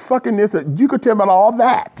about you fucking this. You could tell me about all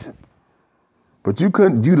that. But you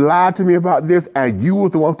couldn't. You lied to me about this, and you was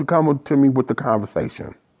the one to come to me with the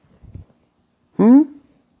conversation.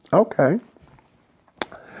 Okay.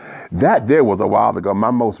 That there was a while ago.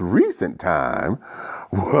 My most recent time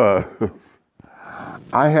was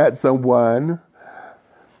I had someone,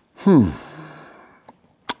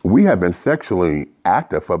 we have been sexually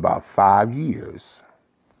active for about 5 years.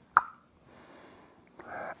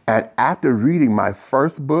 And after reading my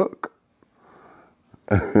first book,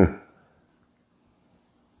 he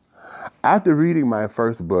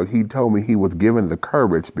told me he was given the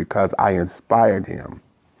courage because I inspired him.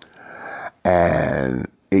 And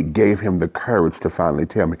it gave him the courage to finally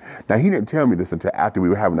tell me. Now, he didn't tell me this until after we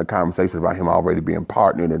were having a conversation about him already being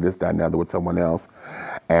partnered and this, that, and the other with someone else,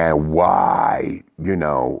 and why,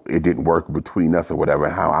 it didn't work between us or whatever,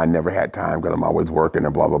 and how I never had time because I'm always working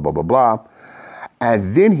and blah, blah, blah, blah, blah.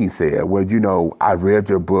 And then he said, well, I read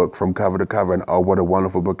your book from cover to cover, and oh, what a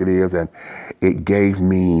wonderful book it is, and it gave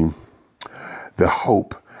me the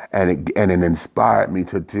hope, and it inspired me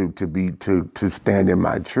to stand in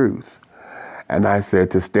my truth. And I said,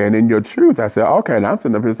 to stand in your truth. I said, okay. And I'm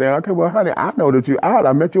sitting up here saying, okay, well, honey, I know that you're out.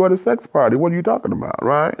 I met you at a sex party. What are you talking about,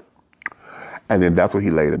 right? And then that's what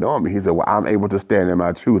he laid it on me. He said, well, I'm able to stand in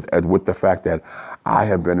my truth as with the fact that I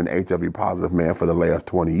have been an HIV positive man for the last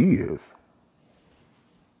 20 years.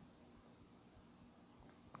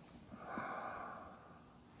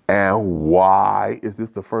 And why is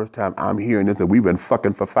this the first time I'm hearing this, and we've been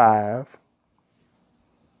fucking for 5?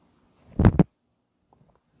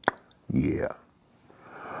 Yeah.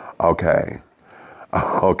 Okay.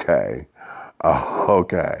 The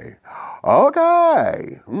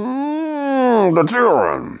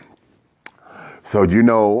children. So,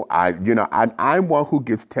 I'm one who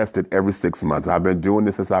gets tested every 6 months. I've been doing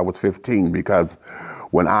this since I was 15 because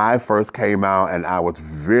when I first came out and I was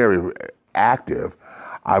very active,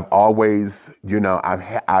 I've always,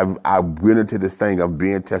 I went into this thing of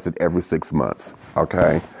being tested every 6 months.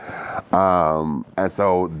 Okay. And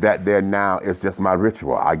so that there now is just my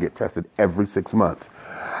ritual. I get tested every 6 months.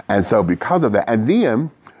 And so because of that, and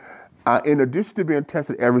then in addition to being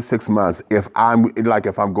tested every 6 months, if I'm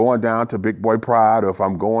going down to Big Boy Pride, or if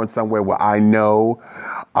I'm going somewhere where I know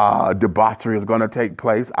debauchery is going to take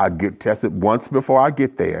place, I get tested once before I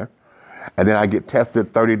get there. And then I get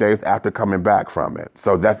tested 30 days after coming back from it.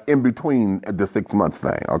 So that's in between the 6 months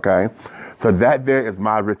thing, okay? So that there is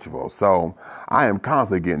my ritual. So I am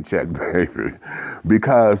constantly getting checked, baby,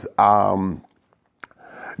 because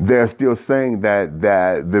they're still saying that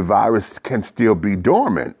the virus can still be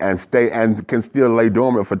dormant and can still lay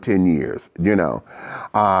dormant for 10 years,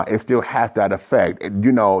 It still has that effect.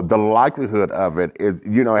 The likelihood of it is,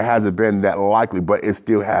 it hasn't been that likely, but it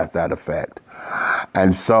still has that effect.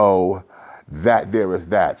 And so that there is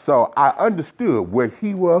that. So I understood where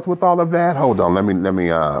he was with all of that. Hold on, let me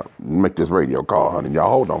make this radio call, honey. Y'all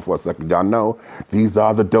hold on for a second. Y'all know these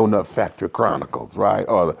are the Donut Factory Chronicles, right?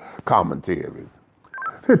 Or the Commentaries.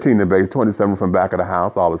 15 to base, 27 from back of the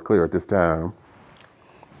house. All is clear at this time.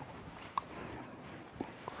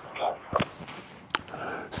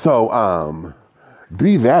 So,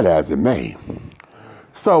 be that as it may.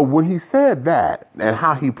 So when he said that, and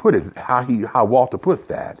how he put it, how Walter puts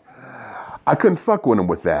that, I couldn't fuck with him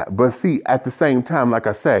with that. But see, at the same time, like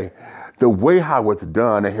I say, the way how it's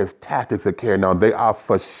done and his tactics are carried on, they are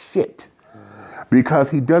for shit. Because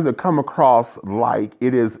he doesn't come across like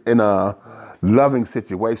it is in a loving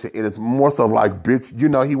situation. It is more so like, bitch,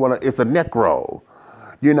 it's a neck roll,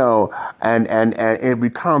 and it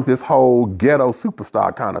becomes this whole ghetto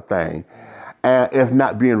superstar kind of thing, and it's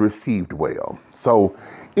not being received well. So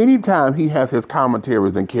anytime he has his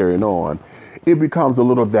commentaries and carrying on, it becomes a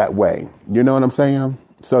little that way. You know what I'm saying?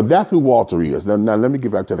 So that's who Walter is. Now let me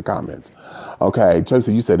get back to the comments. Okay,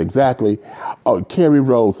 Tracy, you said exactly. Oh, Kerry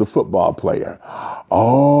Rose, the football player.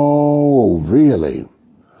 Oh, really?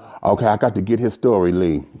 Okay, I got to get his story,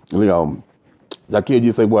 Leo. That kid,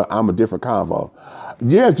 you say, well, I'm a different convo.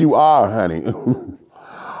 Yes, you are, honey.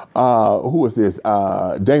 Who is this?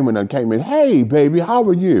 Damon done came in. Hey, baby, how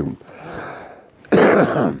are you?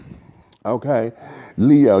 Okay.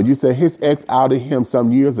 Leo, you said his ex outed him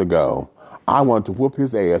some years ago. I wanted to whoop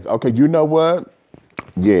his ass. Okay, you know what?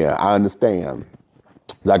 Yeah, I understand.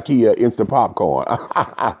 Zakia, instant popcorn.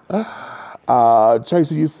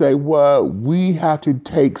 Tracy, you say, well, we have to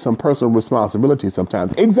take some personal responsibility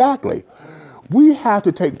sometimes. Exactly. We have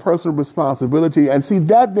to take personal responsibility. And see,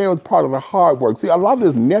 that there was part of the hard work. See, a lot of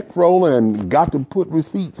this neck rolling and got to put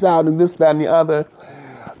receipts out and this, that, and the other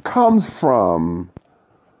comes from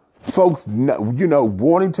folks,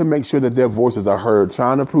 wanting to make sure that their voices are heard,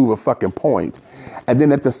 trying to prove a fucking point. And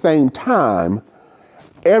then at the same time,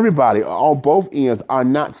 everybody on both ends are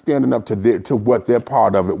not standing up to what their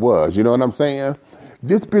part of it was. You know what I'm saying?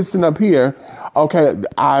 This bitch sitting up here, okay,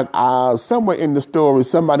 I somewhere in the story,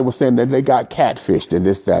 somebody was saying that they got catfished and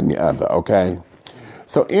this, that, and the other, okay?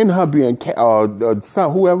 So in her being,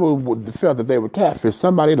 whoever felt that they were catfished,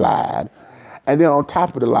 somebody lied. And then on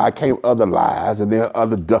top of the lie came other lies, and then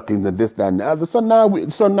other duckings and this, that, and the other. So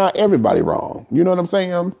now everybody wrong. You know what I'm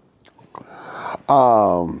saying?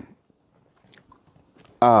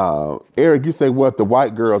 Eric, you say what? The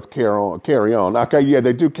white girls carry on. Okay, yeah,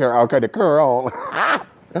 they do carry. Okay, they carry on.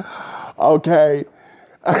 Okay.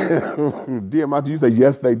 Dear Monty, you say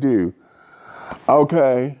yes, they do.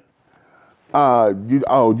 Okay.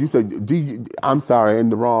 You said I'm sorry,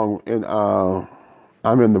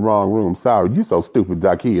 I'm in the wrong room. Sorry, you so stupid,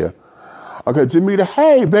 Zakia. Okay, Jamita,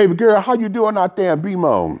 hey, baby girl, how you doing out there in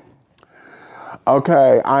BMO?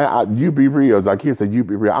 Okay, you be real. Zakia said, you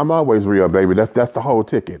be real. I'm always real, baby. That's the whole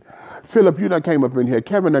ticket. Philip, you done came up in here.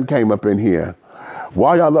 Kevin done came up in here.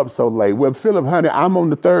 Why y'all up so late? Well, Philip, honey, I'm on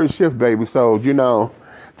the third shift, baby. So,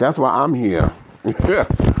 that's why I'm here.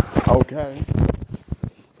 Okay.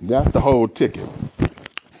 That's the whole ticket.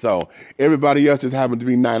 So everybody else just happened to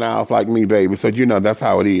be 9 hours like me, baby. So, that's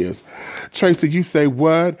how it is. Tracy, you say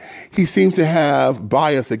what? He seems to have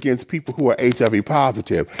bias against people who are HIV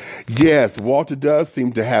positive. Yes, Walter does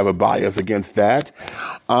seem to have a bias against that.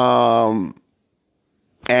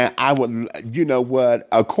 And I would,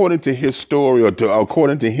 according to his story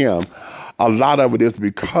according to him, a lot of it is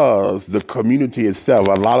because the community itself,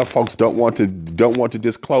 a lot of folks don't want to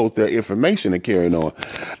disclose their information and carrying on.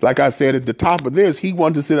 Like I said at the top of this, he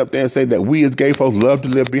wanted to sit up there and say that we as gay folks love to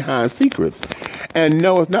live behind secrets. And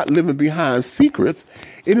no, it's not living behind secrets.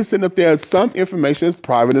 It is sitting up there, some information is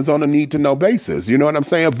private, is on a need-to-know basis. You know what I'm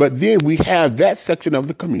saying? But then we have that section of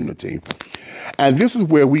the community. And this is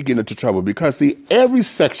where we get into trouble because, see, every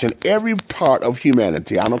section, every part of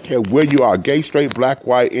humanity, I don't care where you are, gay, straight, black,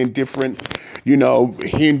 white, indifferent,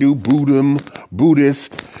 Hindu,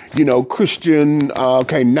 Buddhist, Christian,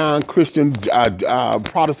 non-Christian,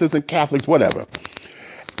 Protestants and Catholics, whatever.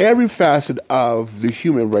 Every facet of the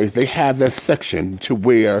human race, they have that section to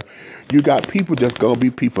where you got people just gonna be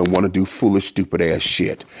people and want to do foolish, stupid ass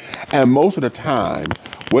shit. And most of the time,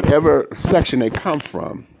 whatever section they come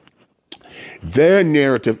from, their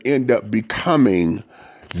narrative end up becoming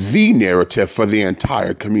the narrative for the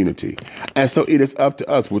entire community. And so it is up to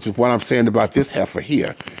us, which is what I'm saying about this heifer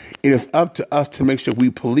here. It is up to us to make sure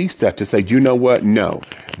we police that, to say, you know what? No,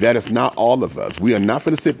 that is not all of us. We are not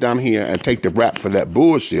going to sit down here and take the rap for that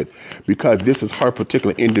bullshit because this is her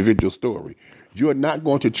particular individual story. You're not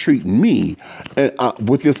going to treat me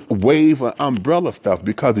with this wave of umbrella stuff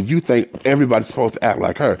because you think everybody's supposed to act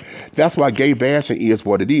like her. That's why gay bashing is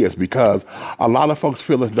what it is, because a lot of folks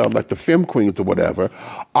feel as though like the femme queens or whatever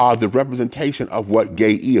are the representation of what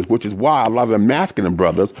gay is, which is why a lot of the masculine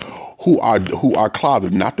brothers who are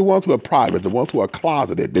closeted, not the ones who are private, the ones who are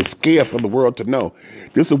closeted, they're scared for the world to know.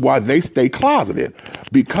 This is why they stay closeted,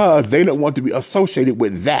 because they don't want to be associated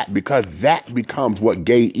with that, because that becomes what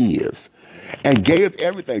gay is. And gay is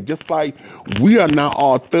everything. Just like we are not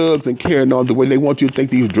all thugs and carrying on the way they want you to think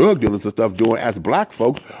these drug dealers and stuff doing as black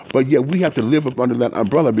folks, but yet we have to live up under that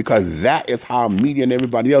umbrella because that is how media and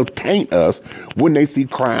everybody else paint us when they see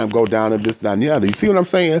crime go down and this, that, and the other. You see what I'm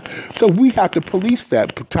saying? So we have to police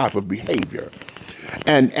that type of behavior.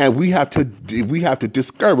 And we have to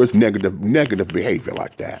discourage negative behavior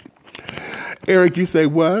like that. Eric, you say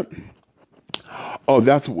what? Oh,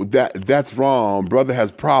 that's wrong. Brother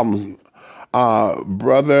has problems.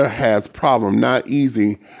 Brother has problem. Not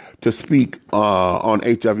easy to speak on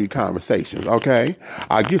HIV conversations. Okay,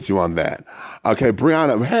 I get you on that. Okay,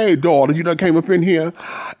 Brianna. Hey, daughter, you done came up in here.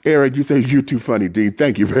 Eric, you say you're too funny, D.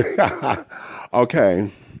 Thank you.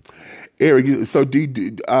 Okay, Eric. So D,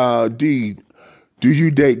 do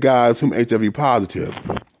you date guys whom HIV positive?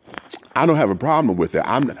 I don't have a problem with it.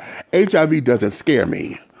 HIV doesn't scare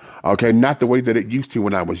me. Okay, not the way that it used to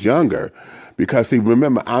when I was younger. Because see,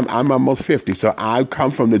 remember, I'm almost 50, so I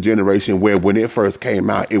come from the generation where when it first came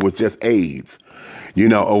out, it was just AIDS. You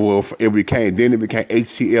know, or well, it became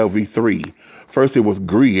HTLV3. First it was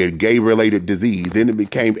GRID, gay-related disease. Then it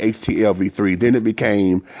became HTLV3. Then it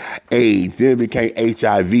became AIDS. Then it became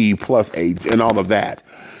HIV plus AIDS and all of that.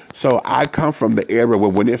 So I come from the era where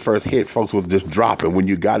when it first hit, folks was just dropping. When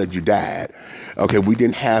you got it, you died. Okay, we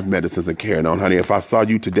didn't have medicines and carrying on, honey. If I saw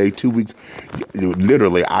you today, 2 weeks,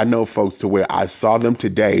 literally, I know folks to where I saw them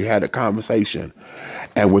today, had a conversation,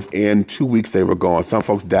 and within 2 weeks they were gone. Some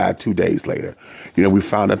folks died 2 days later. You know, we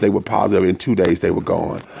found out they were positive. In 2 days they were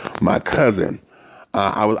gone. My cousin,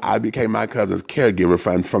 I became my cousin's caregiver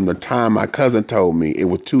from the time my cousin told me. It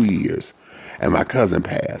was 2 years, and my cousin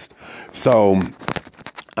passed. So.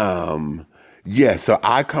 Yeah, so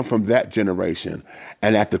I come from that generation.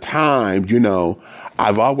 And at the time, you know,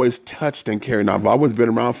 I've always touched and carried, and I've always been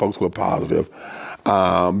around folks who are positive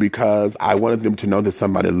because I wanted them to know that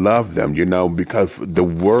somebody loved them, you know, because the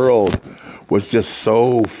world was just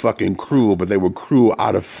so fucking cruel, but they were cruel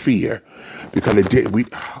out of fear because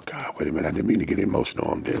oh God, wait a minute, I didn't mean to get emotional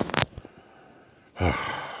on this.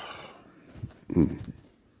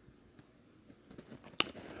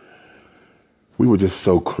 We were just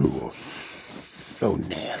so cruel, so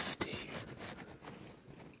nasty.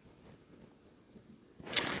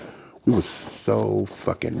 We were so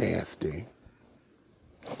fucking nasty.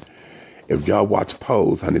 If y'all watch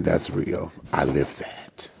Pose, honey, that's real. I live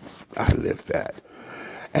that. I live that.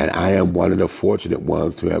 And I am one of the fortunate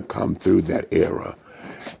ones to have come through that era.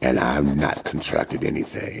 And I've not contracted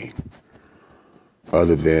anything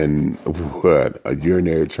other than, a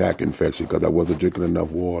urinary tract infection because I wasn't drinking enough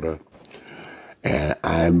water. And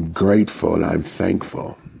I'm grateful and I'm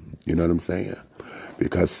thankful, you know what I'm saying?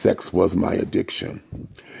 Because sex was my addiction.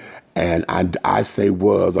 And I say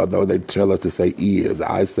was, although they tell us to say is,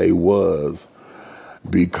 I say was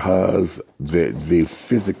because the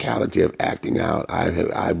physicality of acting out,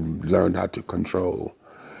 I've learned how to control,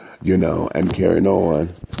 you know, and carrying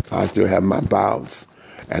on. I still have my bouts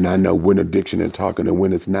and I know when addiction is talking and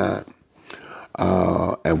when it's not.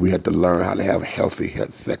 And we had to learn how to have healthy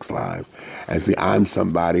sex lives. And see, I'm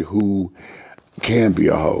somebody who can be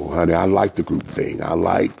a hoe, honey. I like the group thing. I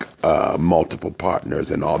like multiple partners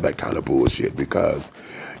and all that kind of bullshit because,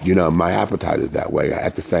 you know, my appetite is that way.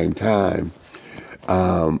 At the same time,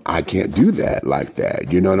 I can't do that like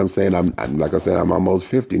that. You know what I'm saying? I'm like I said, I'm almost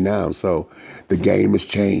 50 now, so the game has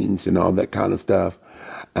changed and all that kind of stuff.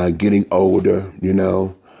 Getting older, you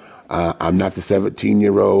know. I'm not the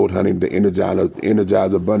 17-year-old, honey, the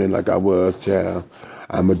Energizer Bunny like I was, child.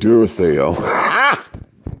 I'm a Duracell.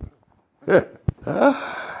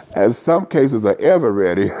 And some cases are ever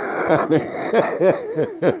ready.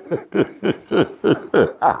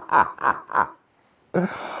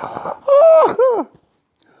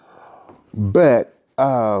 But,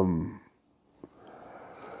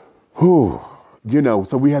 you know,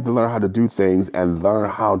 so we had to learn how to do things and learn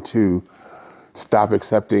how to stop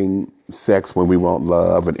accepting sex when we want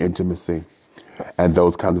love and intimacy and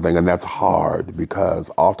those kinds of things. And that's hard because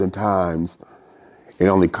oftentimes it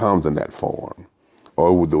only comes in that form.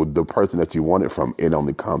 Or the person that you want it from, it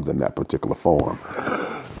only comes in that particular form.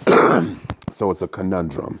 So it's a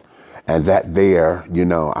conundrum. And that there, you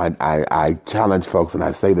know, I challenge folks, and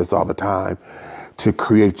I say this all the time, to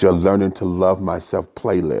create your Learning to Love Myself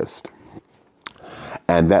playlist.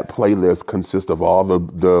 And that playlist consists of all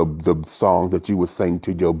the songs that you would sing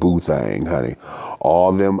to your boo thing, honey.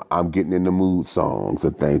 All them I'm getting in the mood songs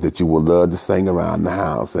and things that you would love to sing around the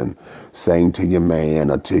house and sing to your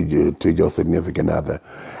man or to your significant other.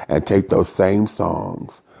 And take those same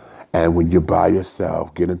songs. And when you're by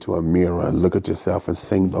yourself, get into a mirror and look at yourself and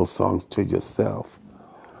sing those songs to yourself.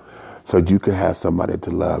 So you can have somebody to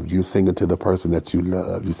love. You sing it to the person that you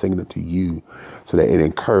love. You sing it to you so that it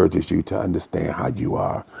encourages you to understand how you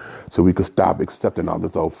are. So we could stop accepting all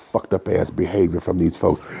this old fucked up ass behavior from these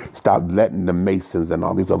folks. Stop letting the Masons and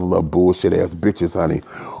all these other little bullshit ass bitches, honey,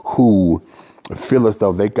 who feel as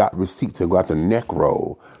though they got receipts and got the neck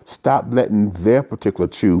roll. Stop letting their particular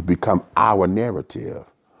truth become our narrative.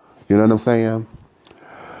 You know what I'm saying?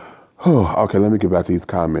 Okay, let me get back to these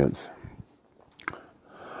comments.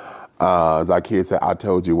 As our kids say, I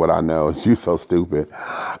told you what I know. You so stupid.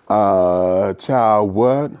 Child,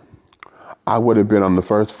 what? I would have been on the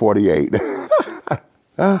first 48.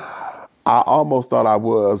 I almost thought I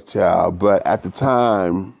was, child. But at the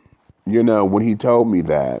time, you know, when he told me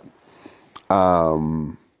that,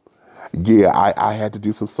 yeah, I had to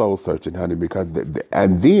do some soul searching, honey, because,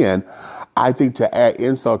 and then I think to add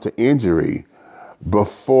insult to injury,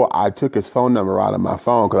 before I took his phone number out of my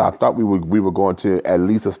phone, because I thought we were going to at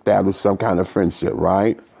least establish some kind of friendship,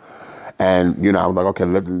 right? And, you know, I was like, okay,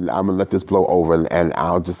 I'm going to let this blow over, and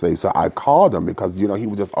I'll just say, so I called him because, you know, he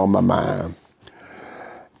was just on my mind.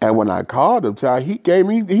 And when I called him, child, he gave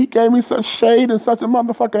me such shade and such a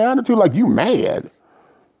motherfucking attitude, like, you mad?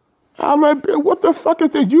 I'm like, what the fuck is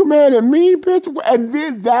this? You mad at me, bitch? And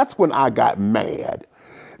then that's when I got mad.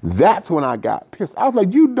 That's when I got pissed. I was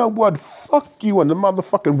like, you know what? Fuck you and the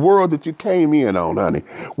motherfucking world that you came in on, honey.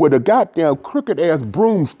 With a goddamn crooked-ass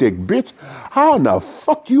broomstick, bitch. How in the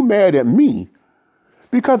fuck you mad at me?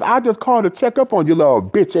 Because I just called to check up on you little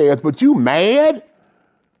bitch ass, but you mad?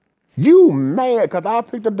 You mad because I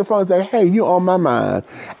picked up the phone and said, hey, you on my mind.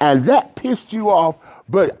 And that pissed you off.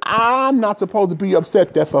 But I'm not supposed to be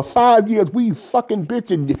upset that for 5 years we fucking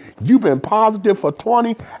bitching. You've been positive for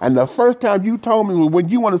 20. And the first time you told me when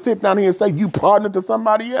you want to sit down here and say you partnered to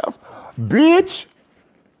somebody else, bitch.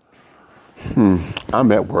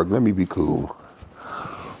 I'm at work. Let me be cool.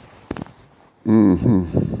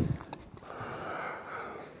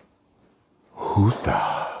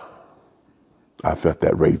 Who's-da? I felt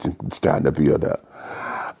that rage starting to build up.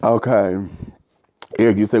 Okay.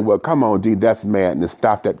 Eric, you say, well, come on, D, that's madness.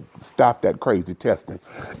 Stop that crazy testing.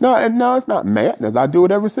 No, it's not madness. I do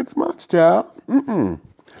it every 6 months, child.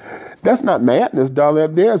 That's not madness,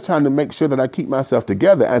 darling. There's trying to make sure that I keep myself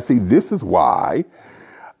together. And see, this is why,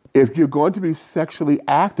 if you're going to be sexually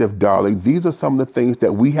active, darling, these are some of the things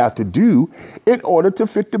that we have to do in order to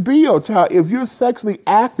fit the bill, child. If you're sexually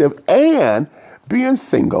active and being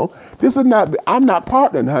single, I'm not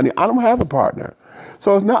partnering, honey. I don't have a partner.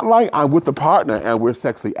 So it's not like I'm with a partner and we're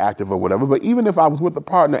sexually active or whatever. But even if I was with a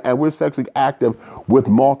partner and we're sexually active with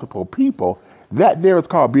multiple people, that there is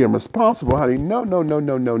called being responsible, honey. No.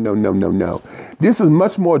 This is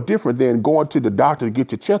much more different than going to the doctor to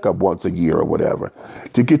get your checkup once a year or whatever,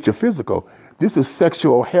 to get your physical. This is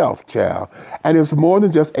sexual health, child. And it's more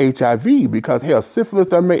than just HIV because, hell, syphilis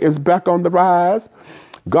is back on the rise.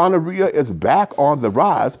 Gonorrhea is back on the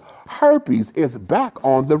rise. Herpes is back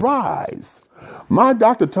on the rise. My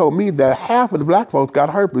doctor told me that half of the black folks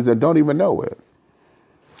got herpes and don't even know it.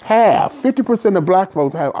 Half, 50% of black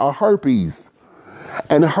folks have herpes.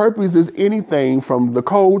 And herpes is anything from the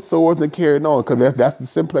cold sores and carrying on, because that's the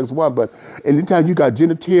simplex one. But anytime you got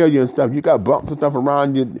genitalia and stuff, you got bumps and stuff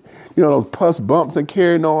around you, you know, those pus bumps and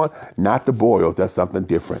carrying on, not the boils, that's something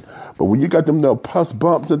different. But when you got them little pus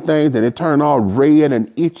bumps and things and it turn all red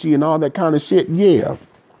and itchy and all that kind of shit, yeah.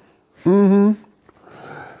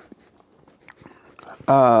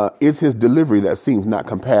 It's his delivery that seems not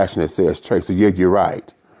compassionate, says Tracy. Yeah, you're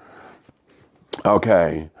right.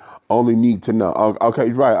 Okay. Only need to know.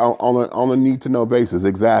 Okay, right. On a need to know basis.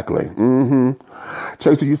 Exactly.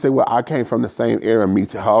 Tracy, you say, well, I came from the same era,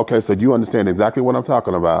 Meach. Okay, so you understand exactly what I'm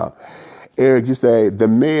talking about. Eric, you say the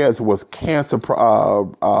meds was cancer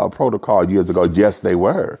protocol years ago. Yes, they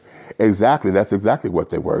were. Exactly. That's exactly what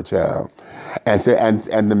they were, child. And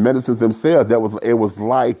the medicines themselves, it was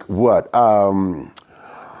like what?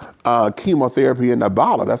 Chemotherapy in a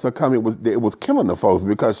bottle. That's how come it was killing the folks,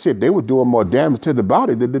 because shit, they were doing more damage to the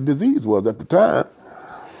body than the disease was at the time.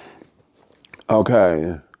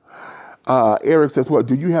 Okay. Eric says, well,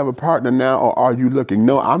 do you have a partner now or are you looking?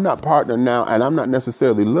 No, I'm not partnered now and I'm not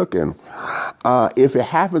necessarily looking. If it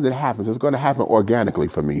happens, it happens. It's going to happen organically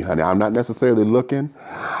for me, honey. I'm not necessarily looking,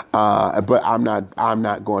 but I'm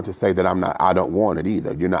not going to say that I don't want it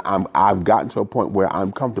either. You know, I've gotten to a point where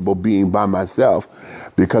I'm comfortable being by myself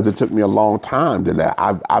because it took me a long time to that.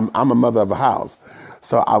 I'm a mother of a house.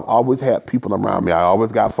 So I've always had people around me. I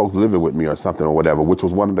always got folks living with me or something or whatever, which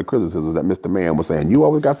was one of the criticisms that Mr. Mann was saying. You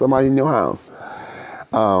always got somebody in your house.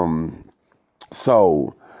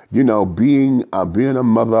 So, you know, being a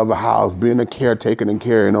mother of a house, being a caretaker and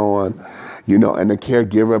carrying on, you know, and a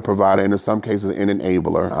caregiver, a provider, and in some cases an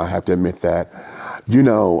enabler, I have to admit that, you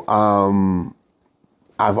know,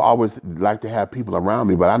 I've always liked to have people around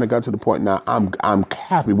me, but I done got to the point now I'm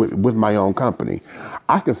happy with my own company.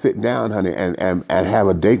 I can sit down, honey, and have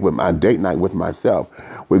a date night with myself.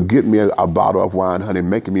 Would get me a bottle of wine, honey,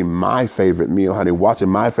 making me my favorite meal, honey, watching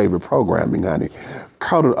my favorite programming, honey.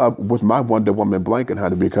 Cuddled up with my Wonder Woman blanket,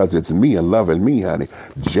 honey, because it's me and loving me, honey.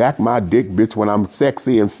 Jack my dick, bitch, when I'm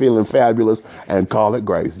sexy and feeling fabulous, and call it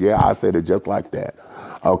grace. Yeah, I said it just like that.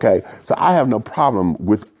 Okay, so I have no problem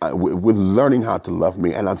with learning how to love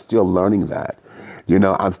me, and I'm still learning that. You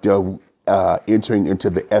know, I'm still entering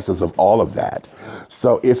into the essence of all of that.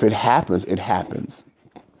 So if it happens, it happens.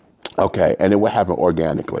 Okay, and it will happen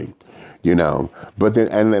organically, you know. But then,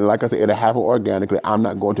 and then, like I said, it'll happen organically. I'm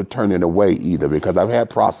not going to turn it away either, because I've had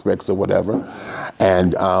prospects or whatever,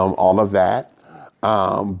 and all of that.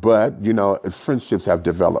 But you know, friendships have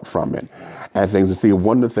developed from it, and things. To see,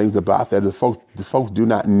 one of the things about that is the folks do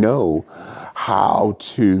not know how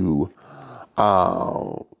to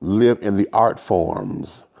live in the art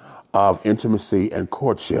forms of intimacy and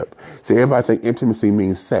courtship. See, everybody think intimacy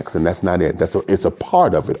means sex, and that's not it. It's a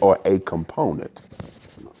part of it, or a component,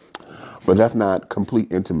 but that's not complete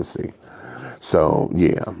intimacy. So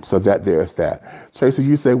yeah, so there's that. Tracy,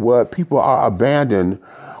 you say what? People are abandoned.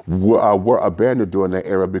 Were abandoned during that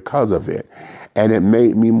era because of it. And it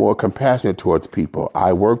made me more compassionate towards people.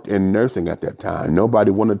 I worked in nursing at that time. Nobody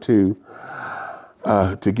wanted to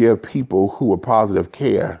give people who were positive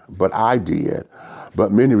care, but I did.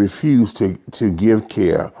 But many refused to give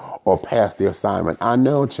care or pass the assignment. I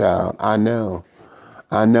know, child. I know.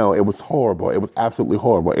 It was horrible. It was absolutely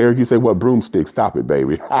horrible. Eric, you say, what, broomstick? Stop it,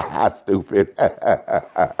 baby. Stupid.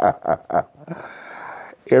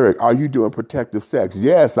 Eric, are you doing protective sex?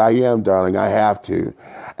 Yes, I am, darling. I have to.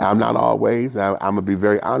 I'm not always. I'm going to be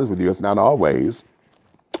very honest with you. It's not always.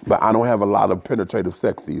 But I don't have a lot of penetrative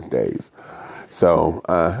sex these days. So,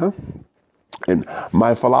 And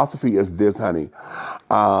my philosophy is this, honey.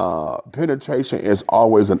 Penetration is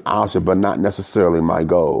always an option, but not necessarily my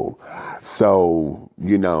goal. So,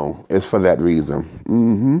 you know, it's for that reason.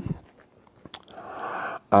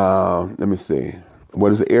 Let me see.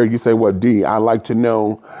 What is it, Eric? You say, what, D? I like to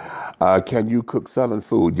know, can you cook Southern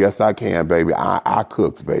food? Yes, I can, baby. I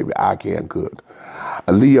cooks, baby. I can cook.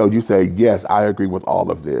 Leo, you say, yes, I agree with all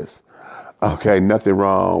of this. Okay, nothing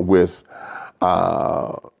wrong with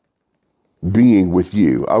being with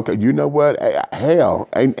you. Okay, you know what? Hell,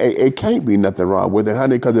 it can't be nothing wrong with it,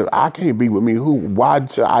 honey, because if I can't be with me, why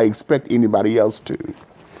should I expect anybody else to?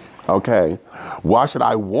 Okay, why should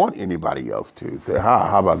I want anybody else to? Say,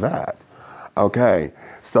 how about that? Okay,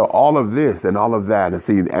 so all of this and all of that,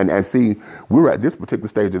 and see, we're at this particular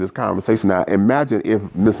stage of this conversation now. Imagine if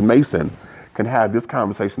Miss Mason can have this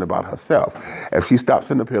conversation about herself. If she stops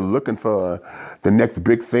sitting up here looking for the next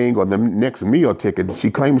big thing or the next meal ticket,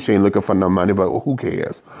 she claims she ain't looking for no money, but who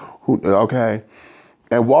cares? Okay,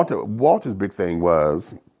 and Walter's big thing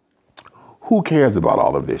was, who cares about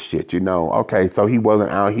all of this shit? You know? Okay, so he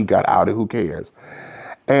wasn't out, he got outed. Who cares?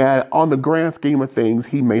 And on the grand scheme of things,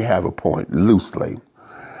 he may have a point, loosely,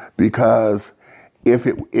 because if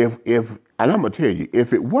and I'm gonna tell you,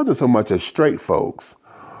 if it wasn't so much as straight folks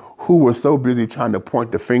who were so busy trying to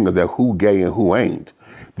point the fingers at who gay and who ain't,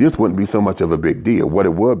 this wouldn't be so much of a big deal. What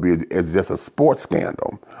it would be is just a sports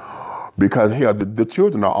scandal, because hell, the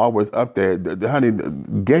children are always up there. Honey,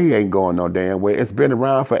 gay ain't going no damn way. It's been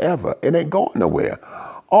around forever. It ain't going nowhere.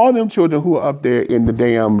 All them children who are up there in the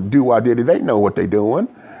damn do-I-diddy, they know what they doing.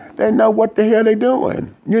 They know what the hell they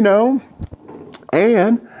doing, you know?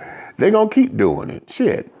 And they gonna keep doing it.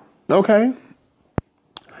 Shit. Okay?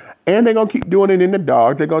 And they gonna keep doing it in the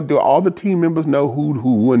dark. They're gonna do all the team members know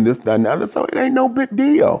who and this, that, and that. So it ain't no big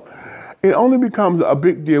deal. It only becomes a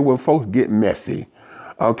big deal when folks get messy.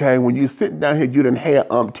 Okay? When you sitting down here, you done had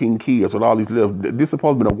umpteen kids with all these little, this is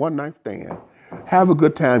supposed to be a one-night stand. Have a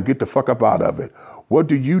good time, get the fuck up out of it. What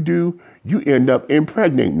do? You end up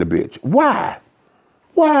impregnating the bitch. Why?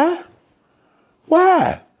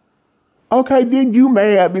 Okay, then you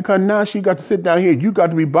mad because now she got to sit down here. You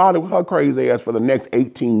got to be bothered with her crazy ass for the next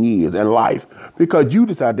 18 years in life because you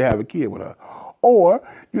decided to have a kid with her. Or,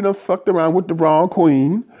 you know, fucked around with the wrong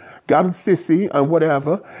queen, got a sissy and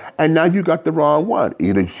whatever, and now you got the wrong one.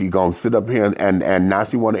 Either she gonna sit up here and now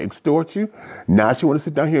she want to extort you, now she want to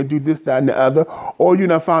sit down here and do this, that, and the other, or you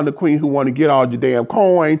done found the queen who want to get all your damn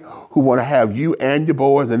coin, who want to have you and your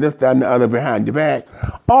boys and this, that, and the other behind your back.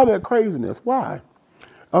 All that craziness. Why?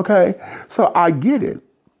 Okay, so I get it,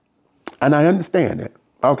 and I understand it.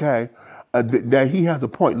 Okay, that he has a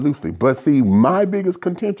point loosely, but see, my biggest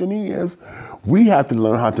contention is we have to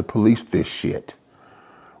learn how to police this shit.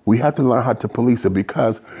 We have to learn how to police it,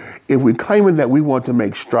 because if we're claiming that we want to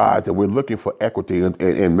make strides and we're looking for equity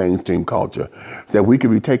in mainstream culture, so that we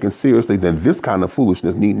can be taken seriously, then this kind of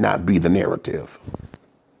foolishness need not be the narrative.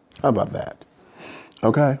 How about that?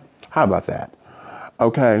 Okay? How about that?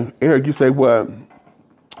 Okay? Eric, you say what?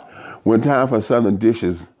 When time for Southern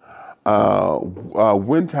dishes,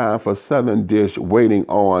 when time for Southern dish waiting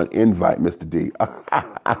on invite, Mr. D.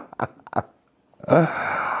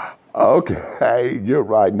 Okay, you're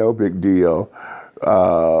right. No big deal.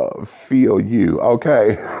 Feel you.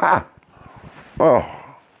 Okay. Oh.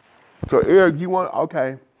 So Eric, you want,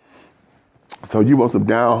 okay. So you want some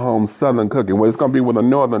down home Southern cooking. Well, it's going to be with a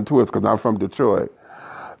Northern twist because I'm from Detroit,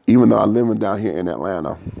 even though I'm living down here in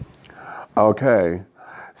Atlanta. Okay.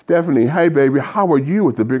 Stephanie, hey baby, how are you?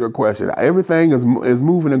 It's the bigger question. Everything is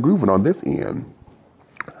moving and grooving on this end.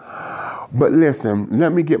 But listen,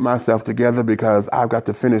 let me get myself together because I've got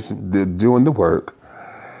to finish doing the work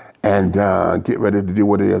and get ready to do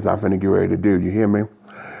what it is I'm finna get ready to do. You hear me?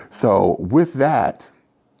 So with that,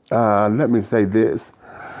 let me say this.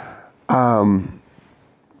 Once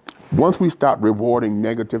we stop rewarding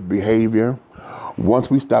negative behavior, once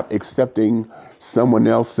we stop accepting someone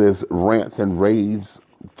else's rants and raves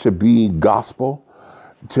to be gospel,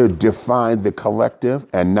 to define the collective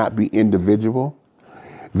and not be individual,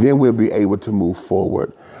 then we'll be able to move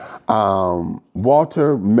forward.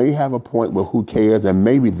 Walter may have a point with who cares, and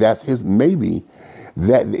maybe that's his, maybe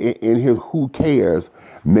that in his who cares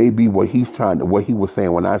may be what he's what he was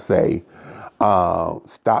saying when I say,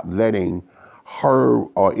 stop letting her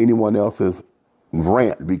or anyone else's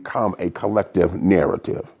rant become a collective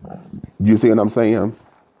narrative. You see what I'm saying?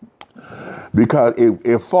 Because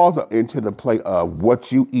it falls into the plate of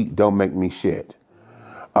what you eat don't make me shit.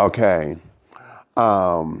 Okay.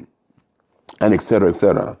 And et cetera, et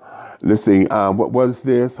cetera. Let's see. What was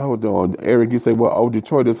this? Hold on. Eric, you say, well, oh,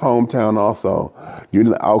 Detroit is hometown also.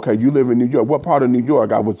 Okay, you live in New York. What part of New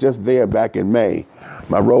York? I was just there back in May.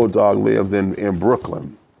 My road dog lives in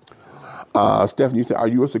Brooklyn. Stephanie, you said, are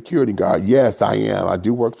you a security guard? Yes, I am. I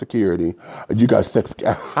do work security. You got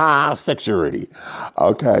security.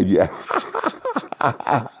 Okay, yeah.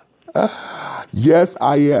 Yes,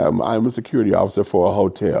 I am. I'm a security officer for a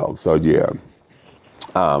hotel. So, yeah.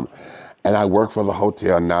 And I work for the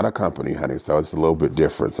hotel, not a company, honey. So it's a little bit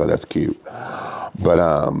different. So that's cute.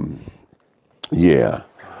 But, yeah.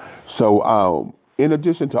 So, in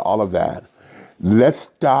addition to all of that, let's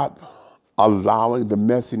stop allowing the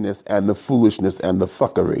messiness and the foolishness and the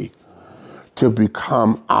fuckery to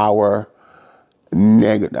become our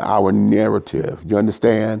narrative. You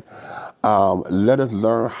understand? Let us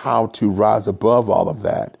learn how to rise above all of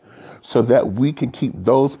that so that we can keep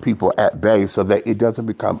those people at bay so that it doesn't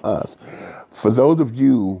become us. For those of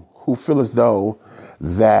you who feel as though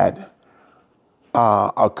that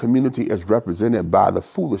our community is represented by the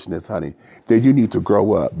foolishness, honey, then you need to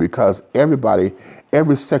grow up, because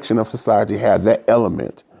every section of society has that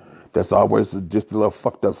element that's always just a little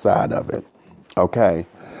fucked up side of it. Okay?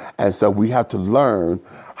 And so we have to learn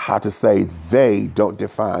how to say they don't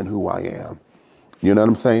define who I am. You know what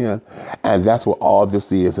I'm saying? And that's what all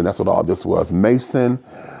this is, and that's what all this was. Masin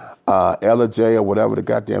Elij, or whatever the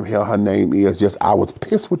goddamn hell her name is, I was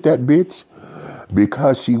pissed with that bitch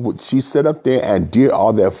because she sat up there and did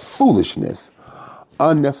all that foolishness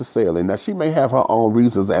unnecessarily. Now, she may have her own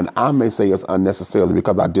reasons, and I may say it's unnecessarily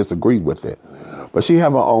because I disagree with it. But she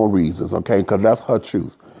have her own reasons, okay? Because that's her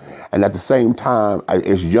truth. And at the same time,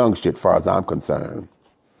 it's young shit as far as I'm concerned.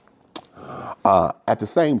 At the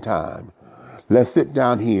same time, let's sit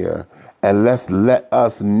down here and let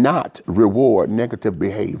us not reward negative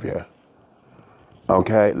behavior.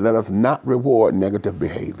 Okay? Let us not reward negative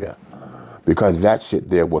behavior. Because that shit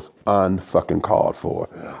there was unfucking called for.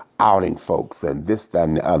 Outing folks and this, that,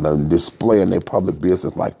 and the other, and displaying their public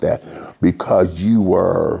business like that because you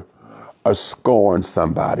were scorn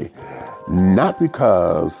somebody. Not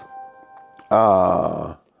because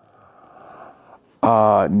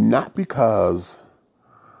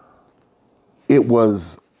it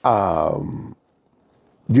was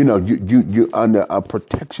you under a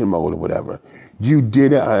protection mode or whatever. You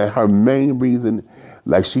did it. Her main reason,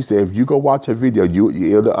 like she said, if you go watch her video,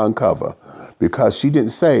 you'll uncover. Because she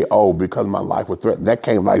didn't say, oh, because my life was threatened. That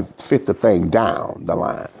came like fifth the thing down the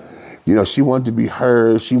line. You know, she wanted to be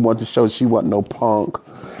heard. She wanted to show she wasn't no punk.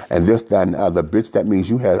 And this, that, and the other. Bitch, that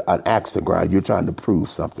means you had an axe to grind. You're trying to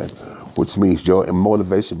prove something. Which means your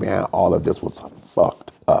motivation behind all of this was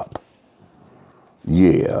fucked up.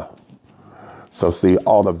 Yeah. So see,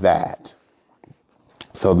 all of that.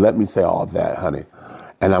 So let me say all that, honey.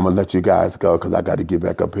 And I'm going to let you guys go because I got to get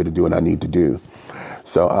back up here to do what I need to do.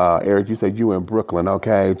 So, Eric, you said you in Brooklyn,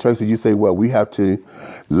 okay? Tracy, you say, well, we have to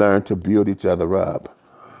learn to build each other up,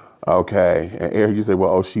 okay? And Eric, you say,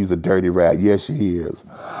 well, oh, she's a dirty rat. Yes, she is,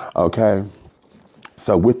 okay?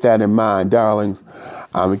 So with that in mind, darlings,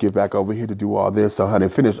 I'm going to get back over here to do all this. So, honey,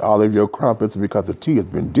 finish all of your crumpets because the tea has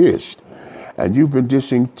been dished. And you've been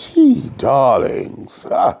dishing tea, darlings,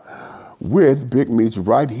 with Big Meach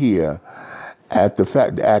right here at the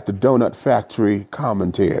Donut Factory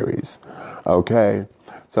Commentaries, okay?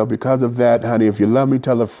 So because of that, honey, if you love me,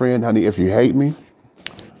 tell a friend. Honey, if you hate me,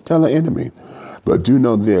 tell an enemy. But do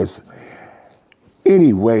know this.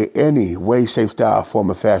 Any way, shape, style, form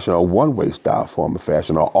of fashion, or one-way style, form of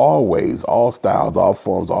fashion, or all ways, all styles, all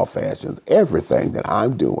forms, all fashions, everything that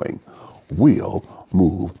I'm doing will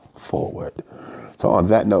move forward. So on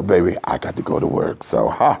that note, baby, I got to go to work. So,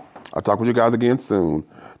 I'll talk with you guys again soon.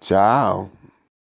 Ciao.